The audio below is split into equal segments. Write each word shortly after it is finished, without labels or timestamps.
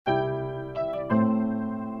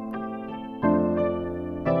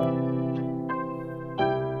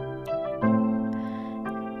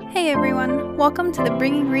everyone, welcome to the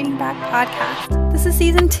Bringing Reading Back podcast. This is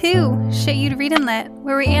season 2, Shit You'd Read and Lit,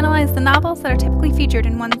 where we analyze the novels that are typically featured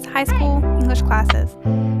in one's high school English classes.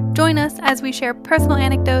 Join us as we share personal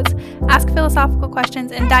anecdotes, ask philosophical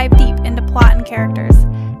questions, and dive deep into plot and characters.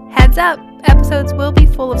 Heads up, episodes will be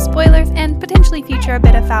full of spoilers and potentially feature a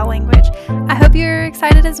bit of foul language. I hope you're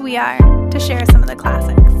excited as we are to share some of the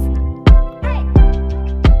classics.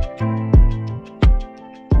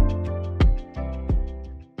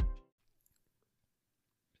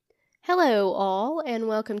 Hello all, and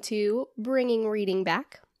welcome to Bringing Reading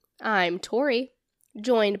Back. I'm Tori,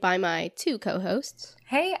 joined by my two co-hosts.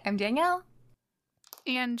 Hey, I'm Danielle.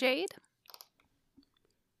 And Jade.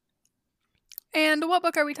 And what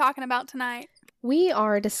book are we talking about tonight? We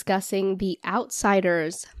are discussing The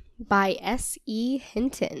Outsiders by S.E.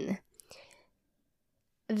 Hinton.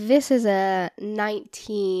 This is a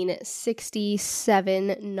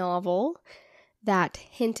 1967 novel that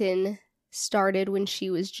Hinton started when she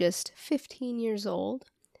was just 15 years old,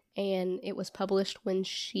 and it was published when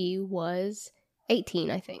she was 18,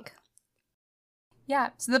 I think.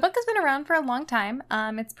 Yeah, so the book has been around for a long time.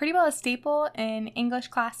 It's pretty well a staple in English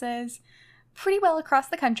classes, pretty well across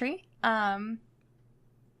the country. But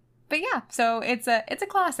yeah, so it's a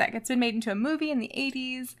classic. It's been made into a movie in the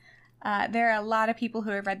 80s. There are a lot of people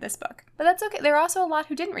who have read this book, but that's okay. There are also a lot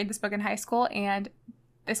who didn't read this book in high school, and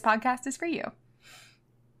this podcast is for you.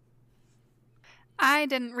 I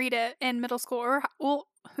didn't read it in middle school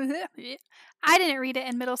I didn't read it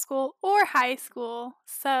in middle school or high school.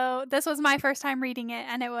 So this was my first time reading it,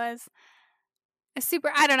 and it was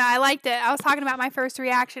I don't know, I liked it. I was talking about my first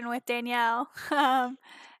reaction with Danielle.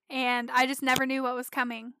 And I just never knew what was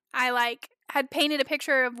coming. I had painted a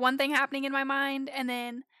picture of one thing happening in my mind, and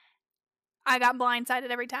then I got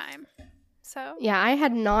blindsided every time. So yeah, I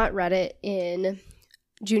had not read it in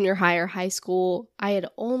junior high or high school. I had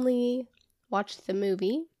only watched the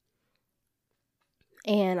movie,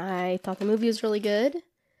 and I thought the movie was really good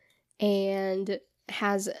and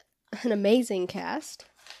has an amazing cast.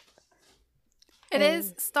 It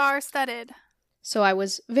is star-studded. So I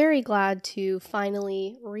was very glad to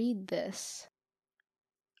finally read this.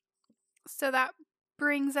 So that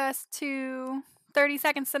brings us to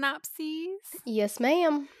 30-second synopses. Yes,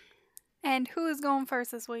 ma'am. And who is going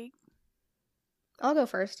first this week? I'll go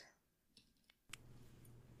first.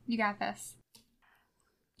 You got this.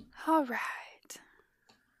 All right.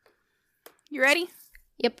 You ready?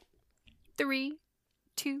 Yep. 3,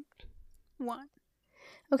 2, 1.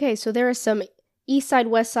 Okay, so there are some East Side,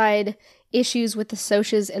 West Side issues with the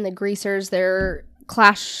Socs and the Greasers. There are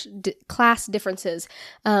class differences.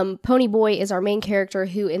 Ponyboy is our main character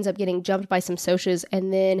who ends up getting jumped by some Socs,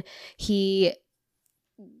 and then he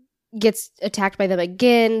gets attacked by them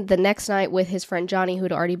again the next night with his friend Johnny, who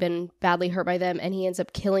had already been badly hurt by them, and he ends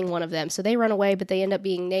up killing one of them. So they run away, but they end up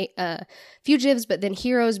being fugitives, but then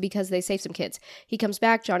heroes because they save some kids. He comes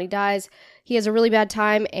back, Johnny dies, he has a really bad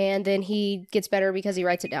time, and then he gets better because he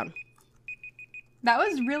writes it down. That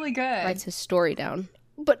was really good. Writes his story down.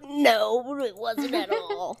 But no, it wasn't at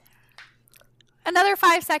all. Another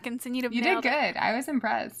 5 seconds and you'd have nailed it. You did good. I was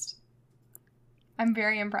impressed. I'm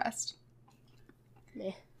very impressed.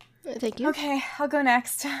 Yeah. Thank you. Okay, I'll go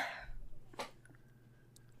next.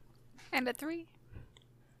 And a 3,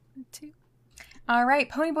 2. All right,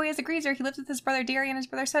 Ponyboy is a greaser. He lives with his brother Derry and his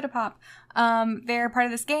brother Soda Pop. They're part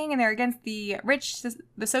of this gang, and they're against the rich, the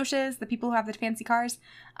Socs, the people who have the fancy cars.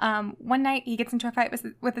 One night, he gets into a fight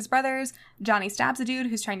with his brothers. Johnny stabs a dude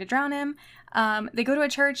who's trying to drown him. They go to a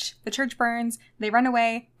church. The church burns. They run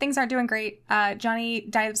away. Things aren't doing great. Johnny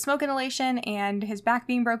dies of smoke inhalation and his back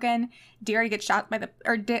being broken. Derry gets shot by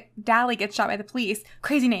Dally gets shot by the police.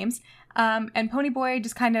 Crazy names. And Ponyboy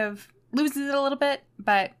just kind of loses it a little bit,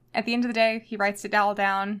 but at the end of the day, he writes it all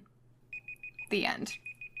down. The end.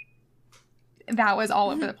 That was all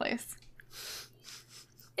over the place.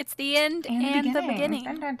 It's the end and the beginning.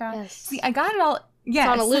 Dun, dun, dun. Yes. See, I got it all. Yes.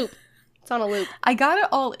 It's on a loop. I got it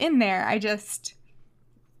all in there.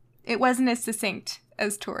 It wasn't as succinct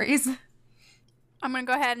as Tori's. I'm going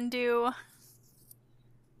to go ahead and do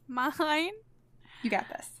mine. You got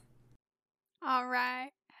this. All right.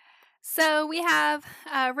 So we have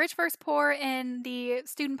rich versus poor in the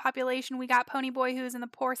student population. We got Ponyboy, who is in the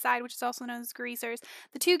poor side, which is also known as Greasers.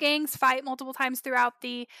 The two gangs fight multiple times throughout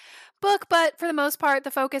the book, but for the most part, the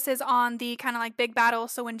focus is on the kind of like big battle.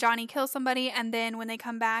 So when Johnny kills somebody, and then when they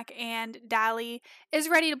come back and Dally is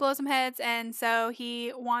ready to blow some heads, and so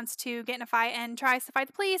he wants to get in a fight and tries to fight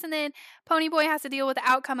the police, and then Ponyboy has to deal with the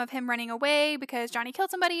outcome of him running away because Johnny killed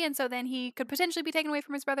somebody, and so then he could potentially be taken away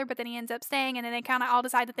from his brother, but then he ends up staying, and then they kind of all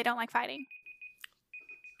decide that they don't like fighting.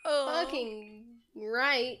 Fucking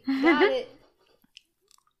Right. Got it.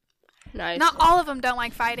 Nice. Not all of them don't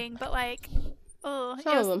like fighting, but like, oh,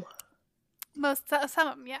 Some of them. Some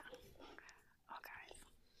of them, yeah.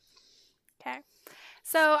 Okay.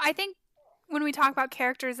 So I think when we talk about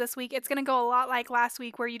characters this week, it's going to go a lot like last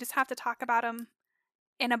week, where you just have to talk about them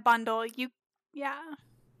in a bundle. Yeah.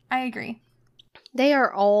 I agree.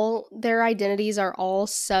 Their identities are all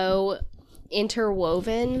so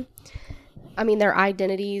interwoven. I mean, their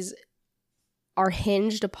identities are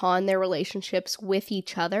hinged upon their relationships with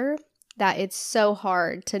each other that it's so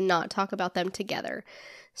hard to not talk about them together.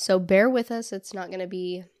 So bear with us. It's going to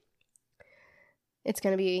be,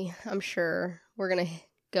 I'm sure we're going to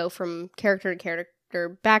go from character to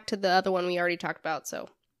character back to the other one we already talked about. So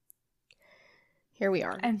here we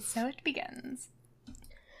are. And so it begins.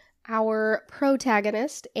 Our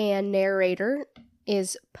protagonist and narrator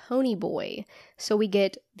is Ponyboy. So we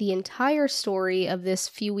get the entire story of this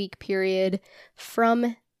few-week period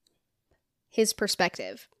from his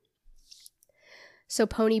perspective. So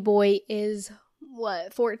Ponyboy is,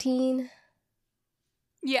 14?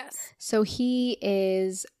 Yes. So he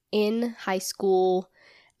is in high school,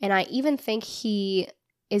 and I even think he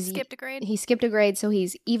skipped a grade. He skipped a grade, so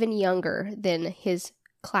he's even younger than his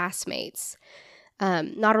classmates.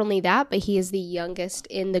 Not only that, but he is the youngest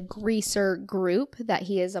in the greaser group that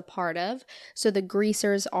he is a part of. So the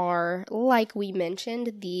greasers are, like we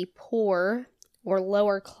mentioned, the poor or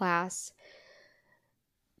lower class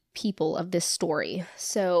people of this story.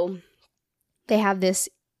 So they have this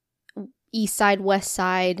East Side, West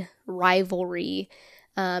Side rivalry,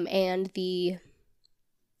 and the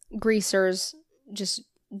greasers just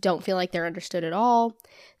don't feel like they're understood at all.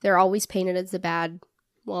 They're always painted as the bad,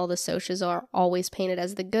 while the Socs are always painted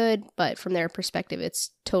as the good, but from their perspective,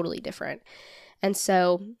 it's totally different. And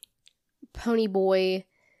so, Ponyboy,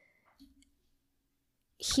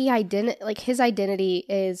 his identity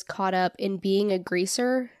is caught up in being a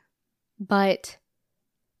greaser, but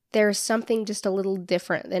there's something just a little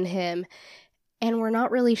different than him. And we're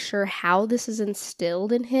not really sure how this is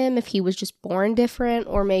instilled in him, if he was just born different,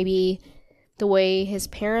 or maybe the way his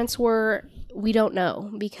parents were. We don't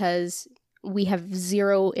know, because we have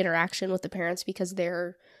zero interaction with the parents because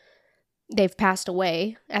they've passed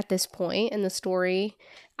away at this point in the story.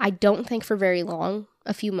 I don't think for very long,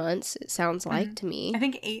 a few months, it sounds like to me. I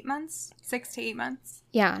think 8 months, 6 to 8 months.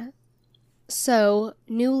 Yeah. So,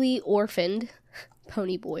 newly orphaned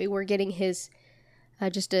Ponyboy, we're getting his,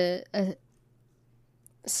 just a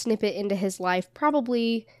snippet into his life.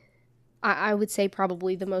 Probably, I would say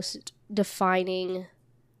probably the most defining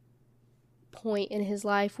point in his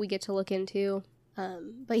life we get to look into,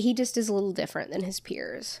 but he just is a little different than his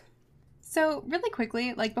peers. So really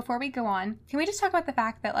quickly, like before we go on, can we just talk about the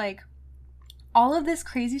fact that like all of this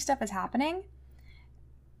crazy stuff is happening,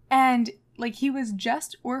 and like he was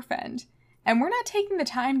just orphaned, and we're not taking the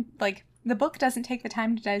time, like the book doesn't take the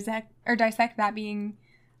time to dissect that being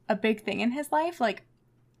a big thing in his life, like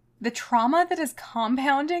the trauma that is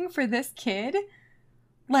compounding for this kid.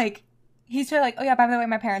 Like he's totally like, oh yeah, by the way,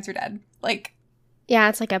 my parents are dead. Like, yeah,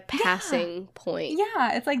 it's like a passing point.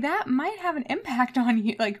 Yeah, it's like that might have an impact on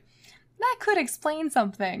you. Like, that could explain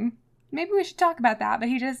something. Maybe we should talk about that, but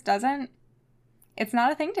he just doesn't. It's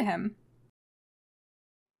not a thing to him.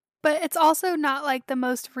 But it's also not like the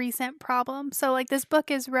most recent problem. So like this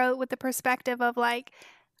book is wrote with the perspective of like,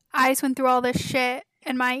 I just went through all this shit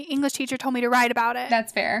and my English teacher told me to write about it.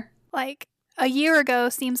 That's fair. Like, a year ago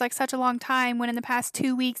seems like such a long time when in the past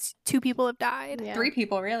 2 weeks, 2 people have died. Yeah. 3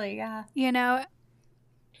 people, really, yeah. You know?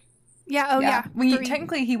 Yeah, yeah.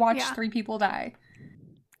 Technically, he watched 3 people die.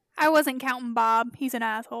 I wasn't counting Bob. He's an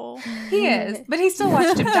asshole. He is, but he still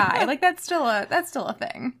watched him die. Like, that's still a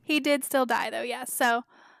thing. He did still die, though, yes. So,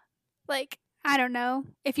 like, I don't know.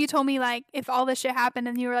 If you told me, like, if all this shit happened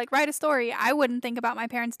and you were like, write a story, I wouldn't think about my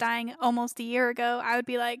parents dying almost a year ago. I would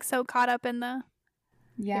be, like, so caught up in the...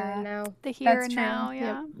 Yeah. Here and now. The here and now,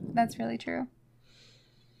 yeah. Yep. That's really true.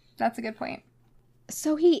 That's a good point.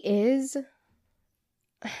 So he is...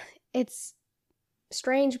 It's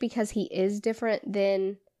strange because he is different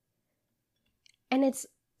than... And it's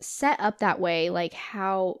set up that way, like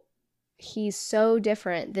how he's so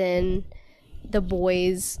different than the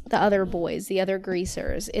other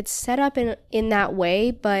greasers. It's set up in that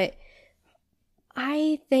way, but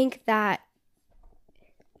I think that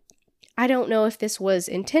I don't know if this was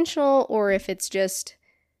intentional or if it's just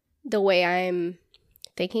the way I'm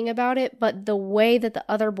thinking about it, but the way that the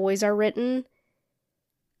other boys are written,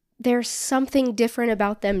 there's something different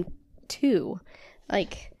about them too.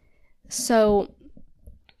 Like, so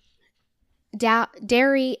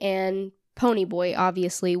Derry and Ponyboy,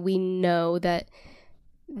 obviously, we know that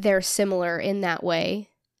they're similar in that way.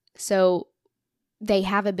 So they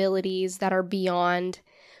have abilities that are beyond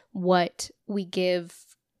what we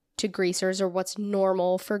give to greasers or what's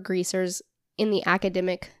normal for greasers in the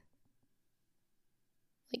academic,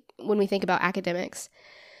 like when we think about academics.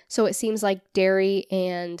 So it seems like Derry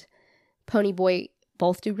and Ponyboy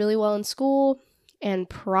both do really well in school and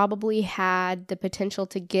probably had the potential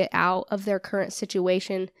to get out of their current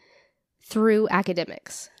situation through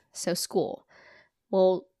academics, so school.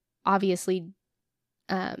 Well, obviously,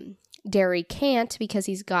 Derry can't because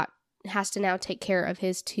has to now take care of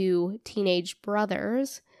his 2 teenage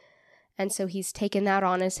brothers, and so he's taken that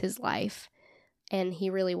on as his life, and he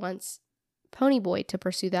really wants Ponyboy to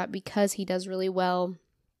pursue that because he does really well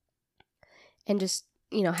and just,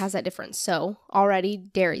 has that difference. So already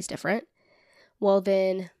Derry's different. Well,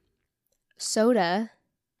 then Soda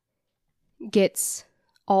gets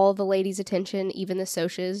all the ladies' attention, even the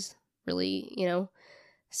Socs, really,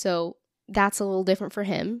 so that's a little different for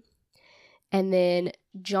him. And then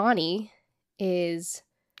Johnny is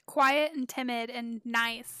quiet and timid and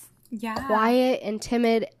nice. Yeah. Quiet and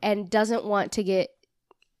timid and doesn't want to get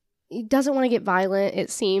violent, it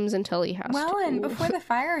seems, until he has to. Well, and before the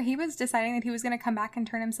fire, he was deciding that he was going to come back and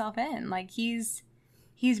turn himself in. Like, he's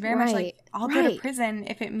very much like, I'll go to prison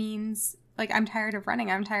if it means, like, I'm tired of running.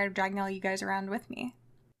 I'm tired of dragging all you guys around with me.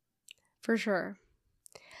 For sure.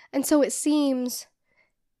 And so it seems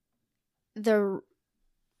the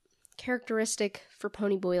characteristic for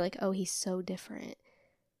Ponyboy, like, oh, he's so different.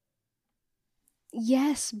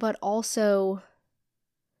 Yes, but also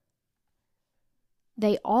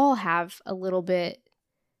they all have a little bit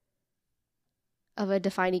of a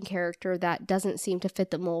defining character that doesn't seem to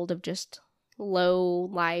fit the mold of just low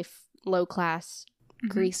life, low class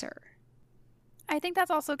greaser. I think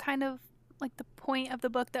that's also kind of like the point of the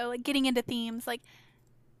book, though, like getting into themes, like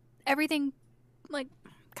everything like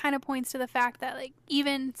kind of points to the fact that like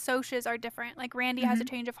even Socs are different. Like Randy has a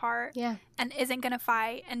change of heart and isn't gonna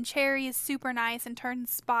fight, and Cherry is super nice and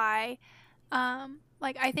turns spy.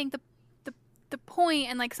 Like I think the point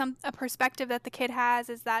and like a perspective that the kid has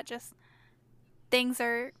is that just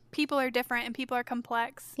people are different and people are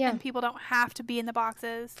complex and people don't have to be in the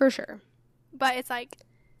boxes. For sure. But it's like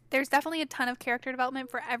there's definitely a ton of character development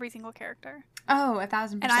for every single character. Oh,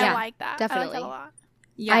 1,000%. And I like that. Definitely. I like that a lot.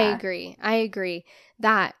 Yeah. I agree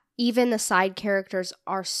that even the side characters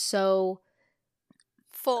are so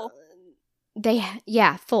full.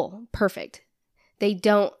 Full. Perfect.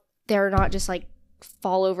 They're not just like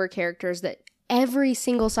fall over characters that every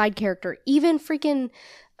single side character, even freaking,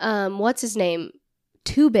 what's his name?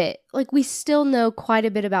 2-Bit. Like we still know quite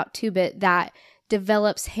a bit about 2-Bit that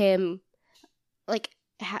develops him, like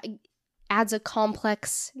adds a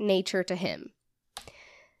complex nature to him.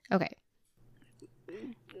 Okay.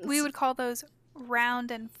 We would call those round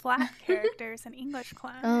and flat characters in English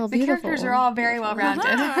class. Oh, the beautiful. characters are all very well rounded.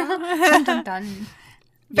 Dun, dun, dun.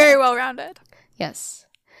 Very well rounded. Yes.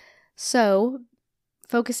 So,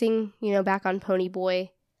 focusing, back on Ponyboy,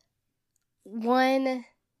 one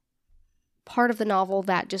part of the novel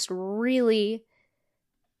that just really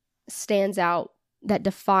stands out, that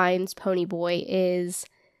defines Ponyboy, is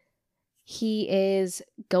he is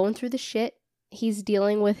going through the shit. He's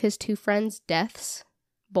dealing with his 2 friends' deaths,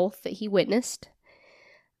 both that he witnessed.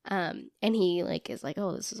 And he is like,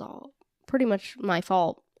 oh, this is all pretty much my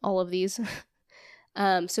fault, all of these.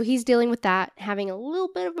 So he's dealing with that, having a little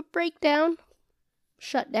bit of a breakdown,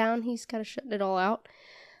 shut down. He's kind of shutting it all out.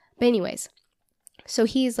 But anyways, so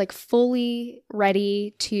he's like fully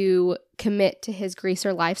ready to commit to his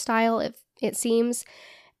greaser lifestyle, it seems.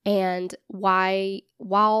 And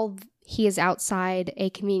while he is outside a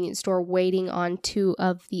convenience store waiting on 2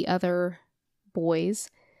 of the other boys,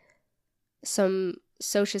 some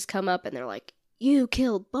Socs come up and they're like, you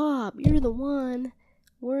killed Bob, you're the one,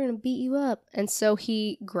 we're gonna beat you up. And so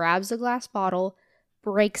he grabs a glass bottle,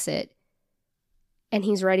 breaks it, and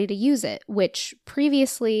he's ready to use it, which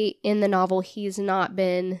previously in the novel he's not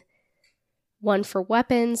been one for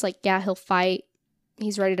weapons. Like, yeah, he'll fight,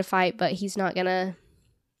 he's ready to fight, but he's not gonna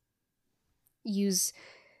use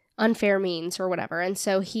unfair means or whatever. And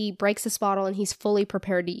so he breaks this bottle and he's fully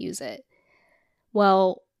prepared to use it.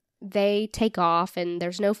 Well, they take off and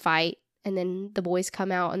there's no fight. And then the boys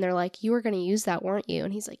come out and they're like, you were going to use that, weren't you?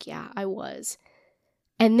 And he's like, yeah, I was.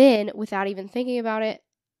 And then, without even thinking about it,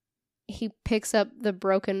 he picks up the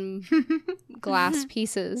broken glass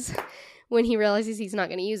pieces when he realizes he's not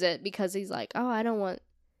going to use it, because he's like, oh, I don't want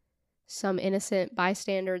some innocent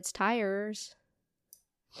bystander's tires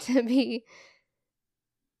to be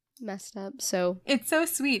messed up. So it's so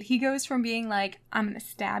sweet. He goes from being like, I'm going to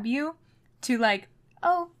stab you, to like,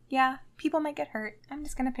 oh, yeah, people might get hurt. I'm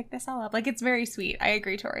just gonna pick this all up. Like, it's very sweet. I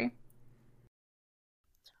agree, Tori.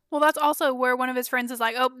 Well, that's also where one of his friends is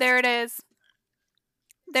like, oh, there it is.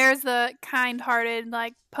 There's the kind-hearted,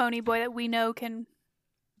 like, Ponyboy that we know can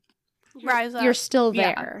rise up. You're still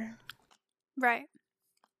there. Right.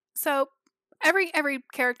 So every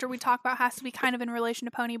character we talk about has to be kind of in relation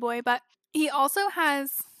to Ponyboy, but he also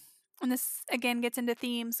has, and this again gets into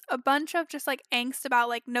themes, a bunch of just like angst about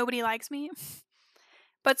like nobody likes me.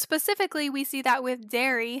 But specifically we see that with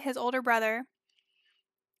Derry, his older brother,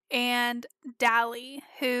 and Dally,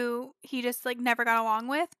 who he just like never got along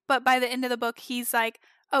with. But by the end of the book he's like,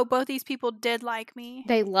 oh, both these people did like me.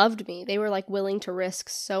 They loved me. They were like willing to risk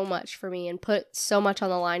so much for me and put so much on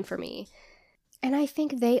the line for me. And I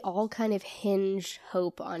think they all kind of hinge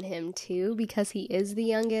hope on him too, because he is the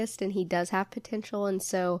youngest and he does have potential. And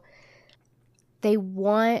so they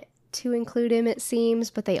want to include him, it seems,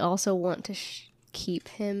 but they also want to keep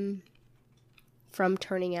him from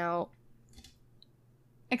turning out.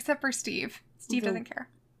 Except for Steve. Steve doesn't care.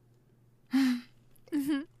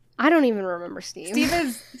 Mm-hmm. I don't even remember Steve. Steve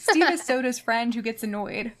is Soda's friend who gets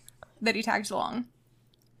annoyed that he tags along.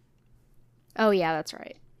 Oh, yeah, that's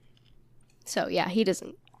right. So, yeah, we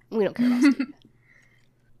don't care about Steve.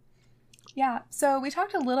 Yeah, so we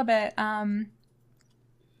talked a little bit, I'm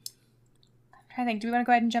trying to think, do we want to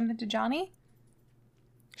go ahead and jump into Johnny?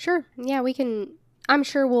 Sure, yeah, we can, I'm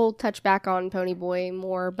sure we'll touch back on Ponyboy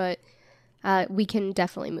more, but we can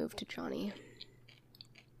definitely move to Johnny.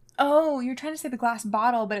 Oh, you're trying to say the glass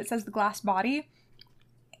bottle, but it says the glass body?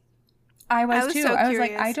 I was too. So I was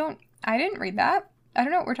like, curious. I didn't read that. I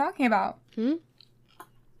don't know what we're talking about. In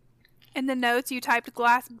the notes, you typed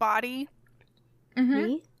glass body,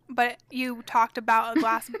 Me? but you talked about a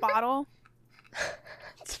glass bottle.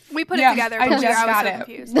 We put Yeah, it together. I but just I was got so it.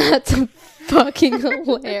 confused. That's fucking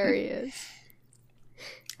hilarious.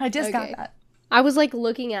 I just got Okay. that. I was like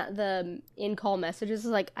looking at the in-call messages. I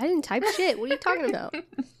was like, I didn't type shit. What are you talking about?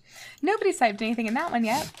 Nobody's typed anything in that one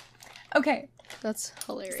yet. Okay, That's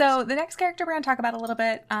hilarious. so the next character we're going to talk about a little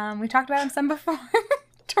bit, we talked about him some before.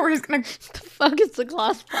 Tori's going to... the fuck is the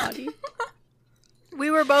glass body? We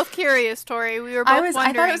were both curious, Tori. We were both wondering.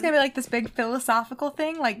 I thought it was going to be like this big philosophical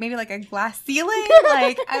thing, like maybe like a glass ceiling.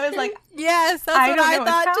 Like, I was like, Yes, that's I what don't I know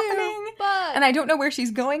what's thought happening. too. But And I don't know where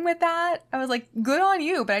she's going with that. I was like, good on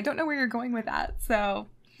you, but I don't know where you're going with that. So,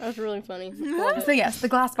 That was really funny. Love it. so yes, the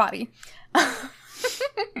glass body.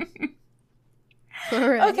 All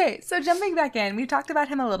right. Okay, so jumping back in, we talked about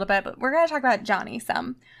him a little bit, but we're going to talk about Johnny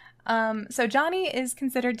some. So Johnny is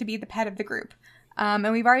considered to be the pet of the group. And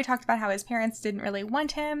we've already talked about how his parents didn't really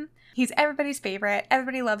want him. He's everybody's favorite.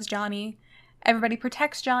 Everybody loves Johnny. Everybody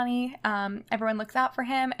protects Johnny. Everyone looks out for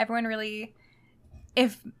him. Everyone really,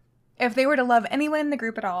 if they were to love anyone in the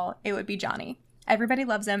group at all, it would be Johnny. Everybody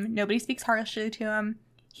loves him. Nobody speaks harshly to him.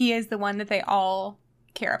 He is the one that they all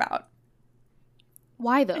care about.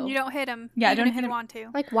 Why though? and you don't hit him. Yeah, even don't if hit you him. want to.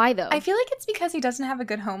 Like, why though? I feel like it's because he doesn't have a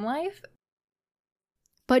good home life.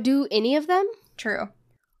 But do any of them? True.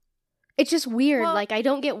 It's just weird. Well- Like, I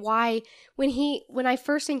don't get why when I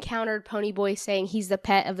first encountered Ponyboy saying he's the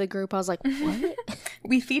pet of the group, I was like, what?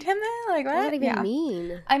 We feed him then? Like, What what? does that even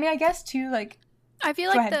mean? I mean, I guess too, like, I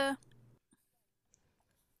feel Go like ahead.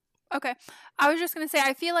 Okay. I was just going to say,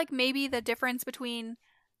 I feel like maybe the difference between,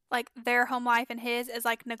 like, their home life and his is,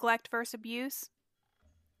 like, neglect versus abuse.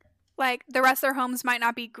 Like, the rest of their homes might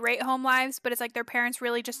not be great home lives, but it's like their parents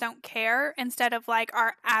really just don't care instead of, like,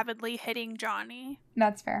 are avidly hitting Johnny.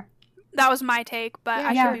 that's fair. That was my take, but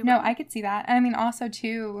I Yeah, should be no, wrong. I could see that. And I mean, also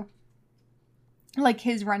too, like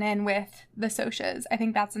his run-in with the Socs. I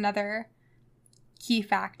think that's another key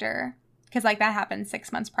factor. Because, like, that happened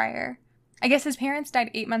 6 months prior. I guess his parents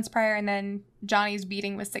died 8 months prior, and then Johnny's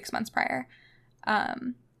beating was 6 months prior.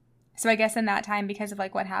 So I guess in that time, because of,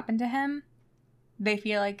 like, what happened to him, they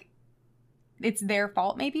feel like it's their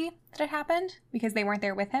fault, maybe, that it happened. Because they weren't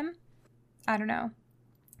there with him. I don't know.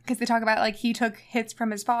 Because they talk about, like, he took hits from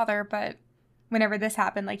his father, but whenever this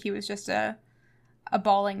happened, like, he was just a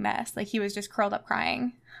bawling mess. Like, he was just curled up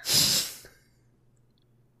crying.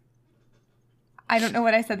 I don't know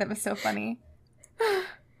what I said that was so funny.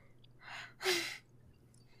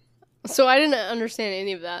 So I didn't understand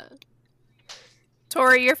any of that.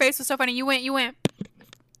 Tori, your face was so funny. You went.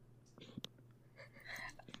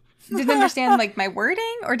 Didn't understand, like, my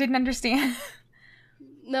wording, or didn't understand?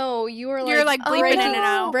 No, you were like, You're, like, bleeping in and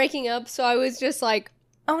out. breaking up, so I was just like,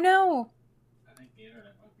 Oh, no. I think the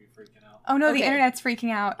internet might be freaking out. Oh, no, the Okay. internet's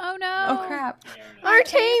freaking out. Oh, no. Oh, crap. The internet. our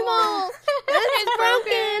table!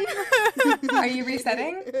 It's broken! Are you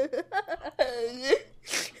resetting?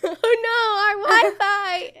 Oh no, our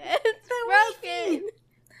Wi-Fi! It's broken!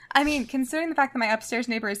 I mean, considering the fact that my upstairs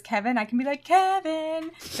neighbor is Kevin, I can be like,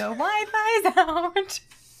 Kevin, the Wi-Fi's out.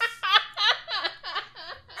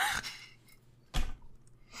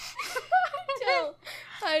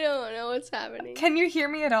 I don't know what's happening. Can you hear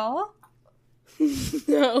me at all?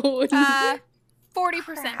 No. 40%.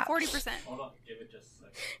 40%. Hold on, give it just a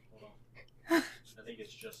second. Hold on. I think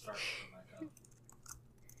it's just starting to come back up.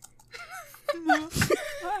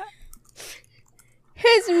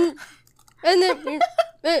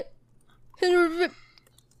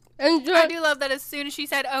 I do love that as soon as she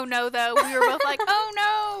said, oh no, though, we were both like, oh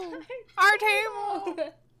no, our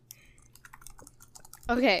table.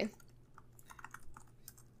 Okay.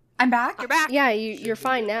 I'm back? You're back. Yeah, you're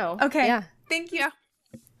fine now. Okay. Yeah. Thank you. Yeah.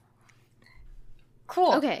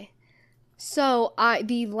 Cool. Okay. So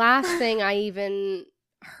the last thing I even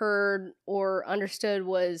heard or understood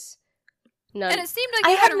was none. And it seemed like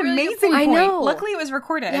I you had had an a really amazing good I point. know. Luckily, it was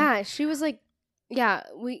recorded. Yeah, she was like, yeah,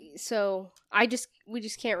 we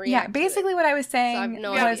just can't react. Yeah, basically what I was saying So I have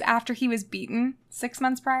no was idea. after he was beaten 6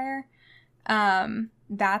 months prior,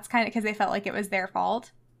 that's kind of because they felt like it was their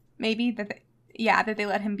fault. Maybe that they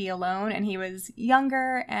let him be alone and he was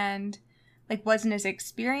younger and like wasn't as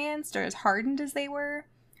experienced or as hardened as they were.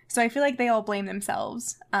 So I feel like they all blame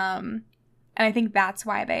themselves. And I think that's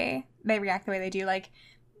why they react the way they do. Like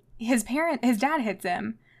his dad hits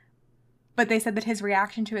him, but they said that his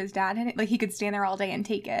reaction to his dad hitting, like he could stand there all day and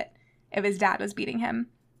take it if his dad was beating him.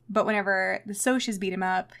 But whenever the Socs beat him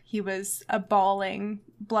up, he was a bawling,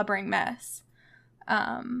 blubbering mess.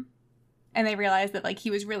 And they realized that like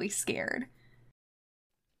he was really scared.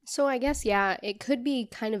 So I guess, yeah, it could be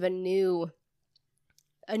kind of a new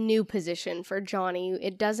position for Johnny.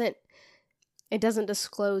 It doesn't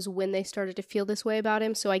disclose when they started to feel this way about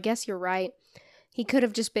him. So I guess you're right. He could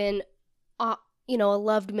have just been, a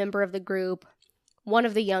loved member of the group, one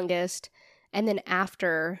of the youngest, and then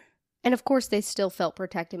after, and of course they still felt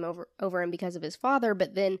protective over him because of his father,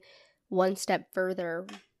 but then one step further,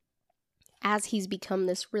 as he's become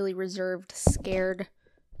this really reserved, scared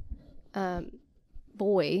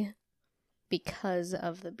boy because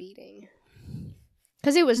of the beating.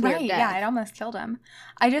 Because it was near death. Yeah, it almost killed him.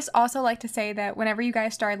 I just also like to say that whenever you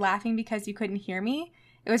guys started laughing because you couldn't hear me,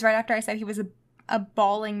 it was right after I said he was a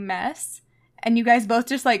bawling mess, and you guys both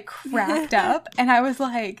just like cracked up, and I was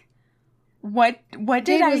like, what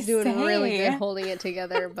did I say? Jade was doing really good holding it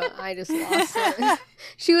together, but I just lost it.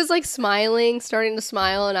 She was like starting to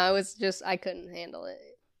smile, and I couldn't handle it.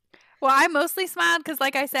 Well, I mostly smiled because,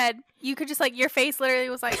 like I said, you could just like, your face literally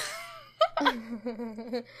was like.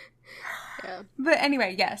 Yeah. But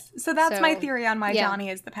anyway, yes. So that's my theory on why Johnny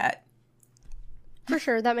is the pet. For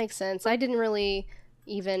sure, that makes sense. I didn't really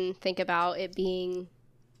even think about it being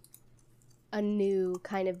a new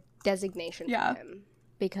kind of designation for him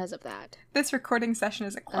because of that. This recording session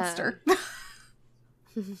is a cluster.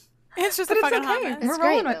 It's just but a it's fucking hot okay. mess. It's We're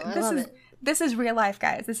rolling great, with though. it. I love it. This is real life,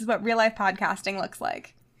 guys. This is what real life podcasting looks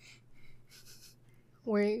like.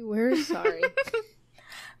 We're sorry.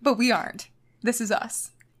 But we aren't. This is us.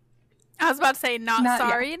 I was about to say, not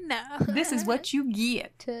sorry, no. This is what you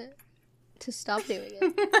get. To stop doing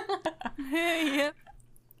it. Yep.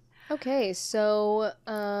 Okay, so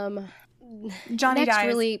Johnny next dies.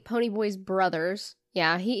 really Ponyboy's brothers.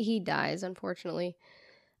 Yeah, he dies, unfortunately.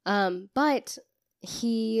 But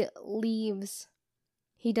he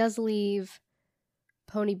does leave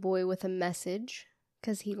Ponyboy with a message,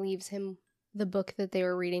 because he leaves him the book that they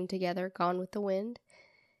were reading together, Gone with the Wind.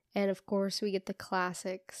 And of course, we get the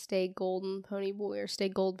classic "Stay Golden, Ponyboy" or "Stay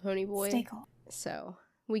Gold, Ponyboy." Stay gold. So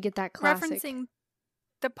we get that classic Referencing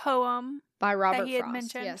the poem by Robert that he had Frost.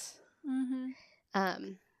 mentioned. Yes.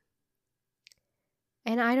 Mm-hmm.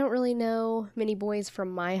 And I don't really know many boys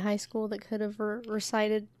from my high school that could have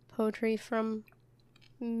recited poetry from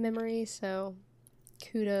memory, so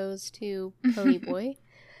kudos to Ponyboy.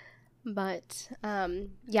 But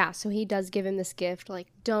yeah, so he does give him this gift, like,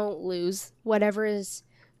 don't lose whatever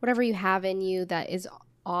you have in you that is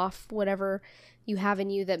off, whatever you have in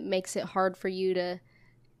you that makes it hard for you to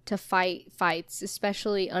fight fights,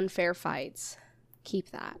 especially unfair fights. Keep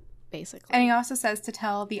that, basically. And he also says to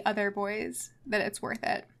tell the other boys that it's worth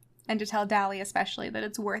it. And to tell Dally especially that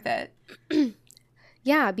it's worth it.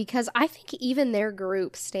 Yeah, because I think even their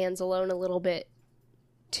group stands alone a little bit,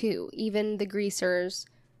 too. Even the Greasers,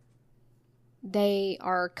 they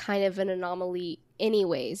are kind of an anomaly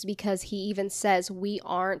anyways, because he even says, we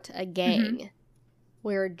aren't a gang. Mm-hmm.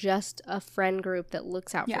 We're just a friend group that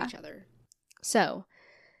looks out for each other. So,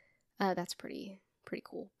 that's pretty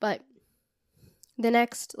cool. But the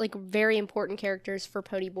next, like, very important characters for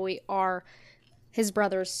Ponyboy are his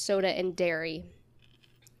brothers, Soda and Derry.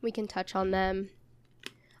 We can touch on them.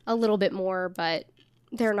 a little bit more, but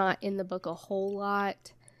they're not in the book a whole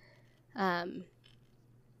lot.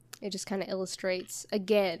 It just kind of illustrates,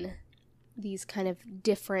 again, these kind of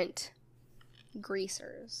different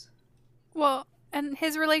greasers. Well, and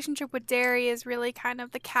his relationship with Derry is really kind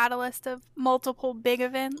of the catalyst of multiple big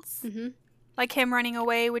events. Mm-hmm. Like him running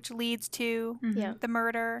away, which leads to Yeah. the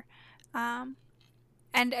murder.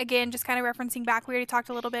 And again, just kind of referencing back, we already talked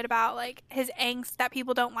a little bit about like his angst that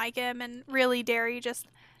people don't like him, and really Derry just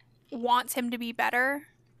wants him to be better.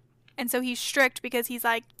 And so he's strict because he's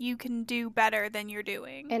like, you can do better than you're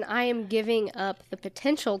doing. And I am giving up the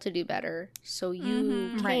potential to do better so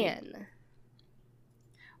you can. Right.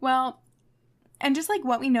 Well, and just like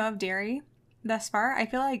what we know of Derry thus far, I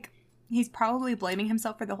feel like he's probably blaming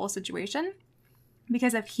himself for the whole situation.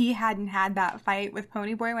 Because if he hadn't had that fight with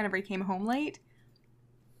Ponyboy whenever he came home late,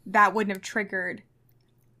 that wouldn't have triggered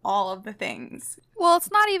all of the things. Well, it's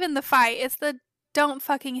not even the fight. It's the don't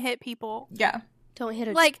fucking hit people. Yeah. Don't hit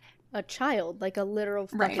a child, like a literal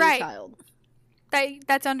fucking child.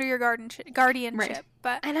 That's under your guardianship. Right.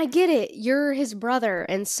 But And I get it. You're his brother,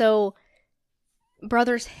 and so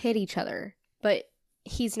brothers hit each other. But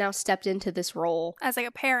he's now stepped into this role as like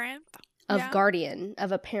a parent. of guardian,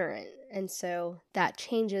 of a parent. And so that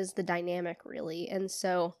changes the dynamic, really. And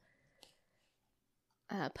so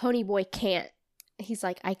Ponyboy can't. He's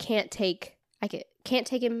like, I can't take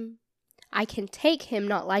him. I can take him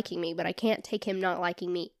not liking me, but I can't take him not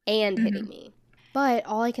liking me and hitting me. But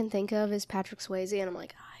all I can think of is Patrick Swayze, and I'm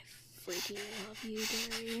like, I freaking love you,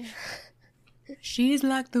 Derry. She's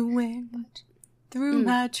like the wind through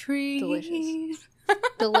my trees. Delicious.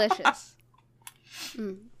 Delicious.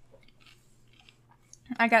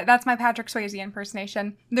 That's my Patrick Swayze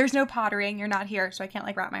impersonation. There's no pottering. You're not here, so I can't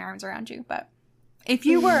like wrap my arms around you. But if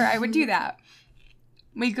you were, I would do that.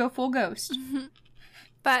 We'd go full ghost.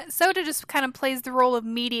 But Soda just kind of plays the role of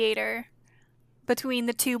mediator between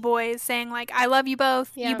the two boys, saying like, I love you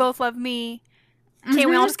both. Yeah. You both love me. Can't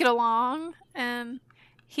we all just get along? And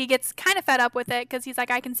he gets kind of fed up with it because he's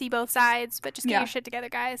like, I can see both sides, but just get your shit together,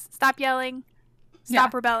 guys. Stop yelling.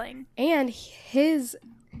 Stop rebelling. And his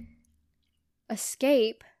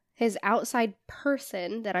escape, his outside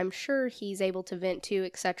person that I'm sure he's able to vent to,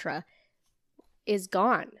 etc., is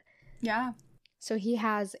gone. Yeah. So he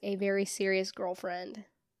has a very serious girlfriend,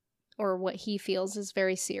 or what he feels is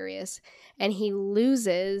very serious, and he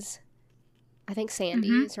loses, I think Sandy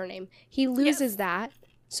is her name. He loses that.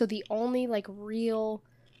 So the only like real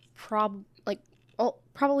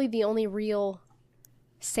probably the only real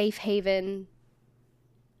safe haven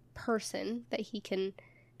person that he can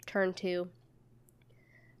turn to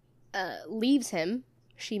leaves him.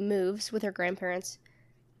 She moves with her grandparents.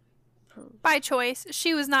 By choice.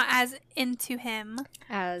 She was not as into him.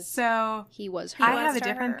 So He was her. I have a to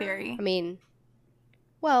different her. theory.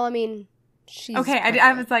 She's Okay, I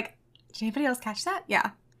pregnant. was like, did anybody else catch that?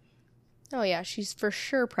 Yeah. Oh yeah, she's for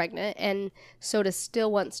sure pregnant, and Soda still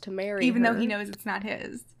wants to marry Even her. though he knows it's not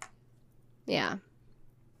his. Yeah.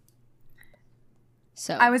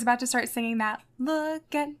 So I was about to start singing that.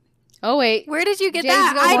 Look at. Oh wait. Where did you get James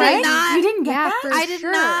that? go I away? did not. You didn't get Yeah, that? for I did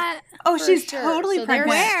sure. not. Oh, For she's sure. totally So they're- pregnant.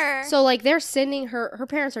 Where? So like they're sending her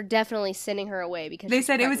parents are definitely sending her away because They she's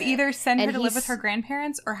said it was pregnant. either send her And to live with he's- her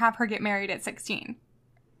grandparents or have her get married at 16.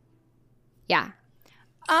 Yeah.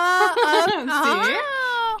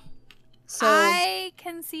 Oh. So I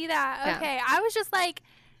can see that. Yeah. Okay. I was just like,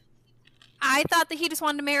 I thought that he just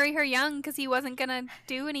wanted to marry her young because he wasn't going to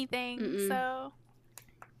do anything. Mm-mm. So.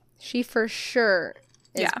 she for sure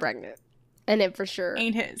is Yeah. pregnant. And it for sure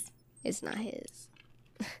Ain't his. is not his.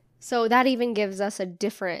 So that even gives us a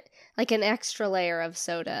different, like an extra layer of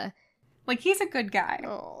Soda. Like, he's a good guy.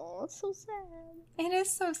 Oh, it's so sad. It is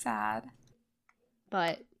so sad.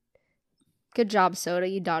 But good job, Soda.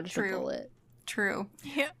 You dodged a True. bullet. True.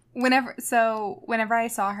 Yeah. Whenever I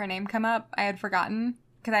saw her name come up, I had forgotten,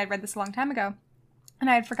 because I had read this a long time ago, and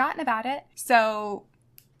I had forgotten about it. So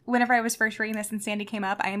whenever I was first reading this and Sandy came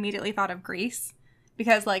up, I immediately thought of Grease,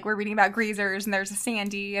 because like we're reading about greasers and there's a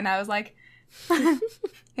Sandy, and I was like,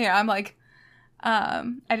 yeah, I'm like, I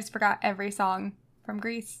just forgot every song from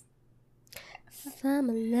Grease.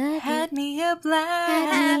 Summer loving. Had me a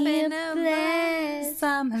blast. Having a blast.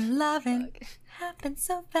 Summer loving happened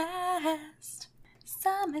so fast.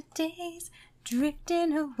 Summer days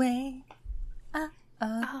drifting away. The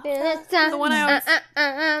one I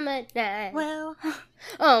always. Well,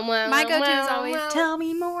 My go-to is always. tell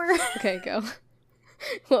me more. Okay, go.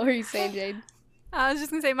 What were you saying, Jade? I was just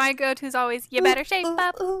going to say, my go-to is always, you better shape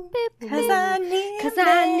up. Cause I need Cause a I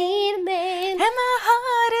man, need a man. and my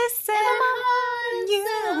heart is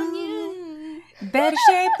set on you. Better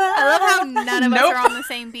shape up. I love how none of us Nope. are on the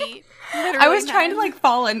same beat. Literally I was trying to none. like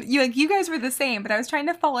fall in. You guys were the same, but I was trying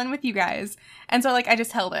to fall in with you guys, and so like I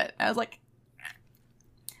just held it. I was like,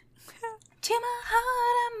 to my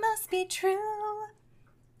heart, I must be true.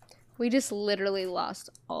 We just literally lost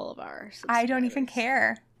all of our I don't even subscribers.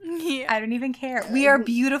 care. Yeah. I don't even care. We are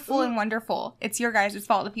beautiful and wonderful. It's your guys'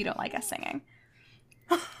 fault if you don't like us singing.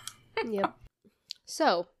 Yep.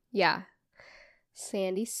 So, yeah.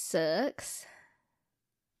 Sandy sucks.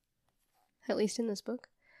 At least in this book.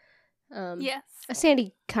 Yes.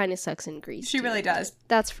 Sandy kind of sucks in Grease. She too, really does. but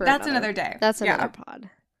That's for That's another day. That's Yeah. another pod.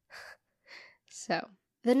 So,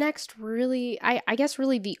 the next really, I guess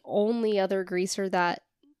really the only other greaser that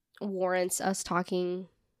warrants us talking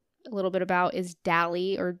a little bit about is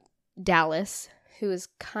Dally or Dallas, who is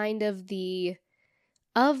kind of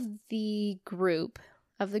of the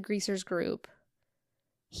greasers group.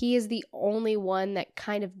 He is the only one that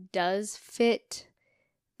kind of does fit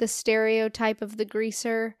the stereotype of the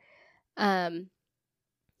greaser, at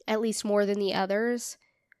least more than the others,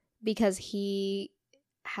 because he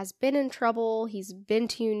has been in trouble. He's been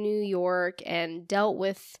to New York and dealt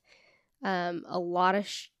with a lot of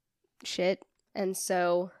shit, and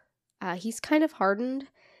so he's kind of hardened,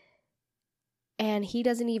 and he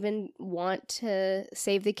doesn't even want to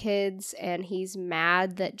save the kids, and he's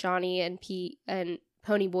mad that Johnny and Pete and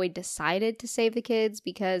Ponyboy decided to save the kids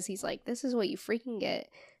because he's like, this is what you freaking get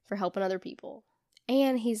for helping other people.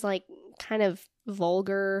 And he's like kind of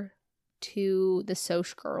vulgar to the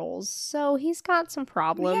Soch girls, so he's got some He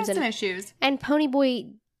problems. has some issues. And Ponyboy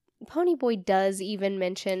does even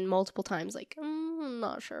mention multiple times, like, I'm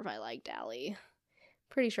not sure if I like Dally.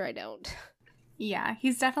 Pretty sure I don't. Yeah,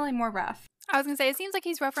 he's definitely more rough. I was going to say, it seems like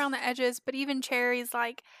he's rough around the edges, but even Cherry's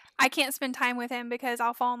like, I can't spend time with him because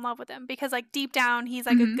I'll fall in love with him. Because, like, deep down, he's,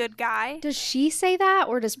 like, a good guy. Does she say that,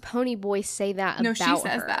 or does Ponyboy say that No, about she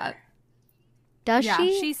says her? that. Does Yeah.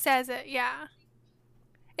 she? She says it, yeah.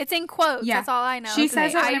 It's in quotes, Yeah. that's all I know. She It's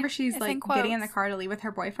says like, it whenever she's it's like in getting in the quotes. car to leave with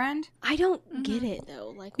her boyfriend. I don't get it, though.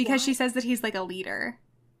 Like, Because she why? says that he's like a leader.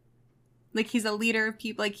 Like he's a leader of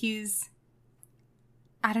people. Like he's,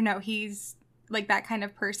 I don't know, he's like that kind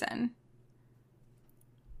of person.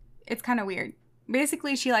 It's kind of weird.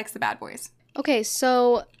 Basically, she likes the bad boys. Okay,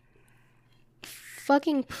 so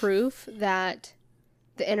fucking proof that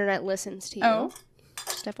the internet listens to you. Oh.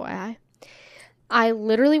 Just FYI. I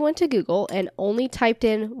literally went to Google and only typed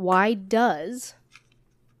in why does.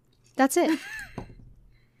 That's it.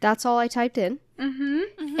 That's all I typed in.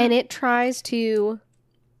 Mm-hmm. And it tries to...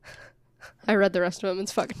 I read the rest of them.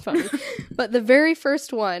 It's fucking funny. But the very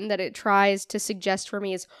first one that it tries to suggest for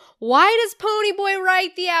me is, why does Ponyboy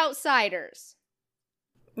write The Outsiders?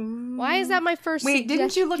 Why is that my first Wait,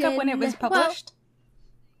 didn't you look up when it was suggestion? published?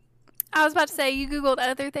 I was about to say, you Googled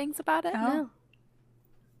other things about it? Oh. No.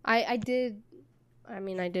 I did... I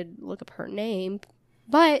mean, I did look up her name,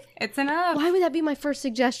 but It's enough. why would that be my first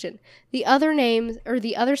suggestion? The other names, or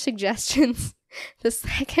the other suggestions, the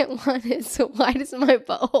second one is, why does my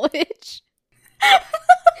butthole itch?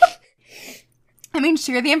 I mean,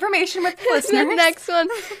 share the information with the The listeners.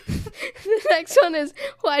 next one is,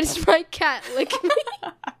 why does my cat lick me?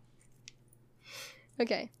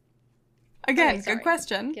 Okay, Again, Okay, sorry. good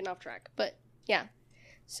question. getting off track. But, yeah.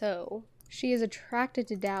 So, she is attracted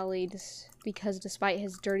to Dally because despite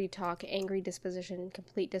his dirty talk, angry disposition, and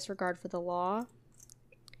complete disregard for the law,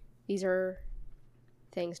 these are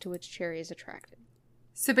things to which Cherry is attracted.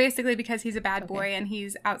 So basically, because he's a bad Okay. boy and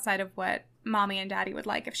he's outside of what mommy and daddy would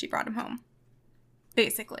like if she brought him home.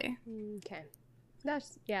 Basically. Okay.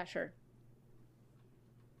 Yeah, sure.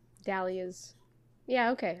 Dally is...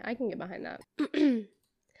 Yeah, okay. I can get behind that.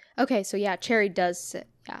 Okay, so yeah, Cherry does sit.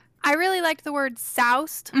 Yeah. I really liked the word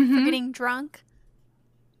soused for Mhm. getting drunk.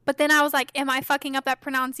 But then I was like, am I fucking up that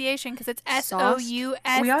pronunciation? Because it's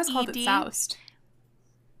S-O-U-S-E-D. We always called it soused.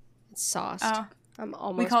 It's sauced. Oh, I'm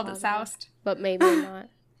almost we called it positive, soused. but maybe not.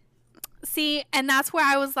 See, and that's where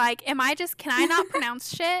I was like, can I not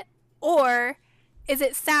pronounce shit? Or is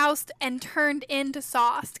it soused and turned into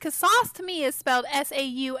sauced? Because sauce to me is spelled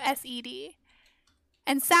S-A-U-S-E-D.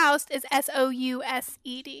 And soused is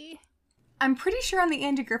S-O-U-S-E-D. I'm pretty sure on the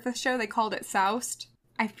Andy Griffith show they called it soused.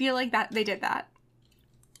 I feel like that they did that.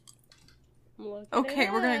 Okay,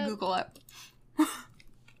 we're gonna Google it.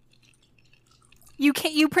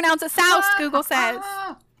 You pronounce it soused, Google says.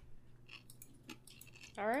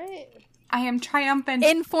 All right. I am triumphant.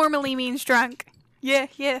 Informally means drunk. Yeah.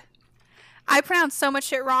 I pronounced so much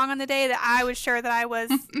shit wrong on the day that I was sure that I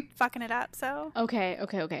was fucking it up, so.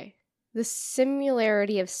 Okay. The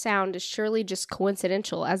similarity of sound is surely just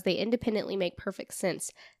coincidental, as they independently make perfect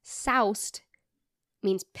sense. Soused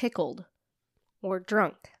means pickled or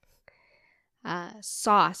drunk.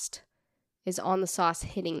 Sauced is on the sauce,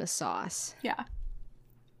 hitting the sauce. Yeah.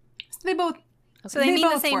 So they both. So they mean the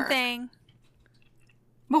both same work. thing.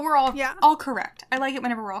 But we're all correct. I like it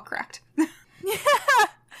whenever we're all correct.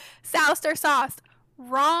 Soused or sauced.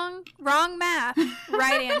 Wrong math.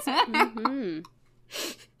 Right answer. Mm-hmm.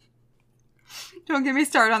 Don't get me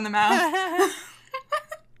started on the math.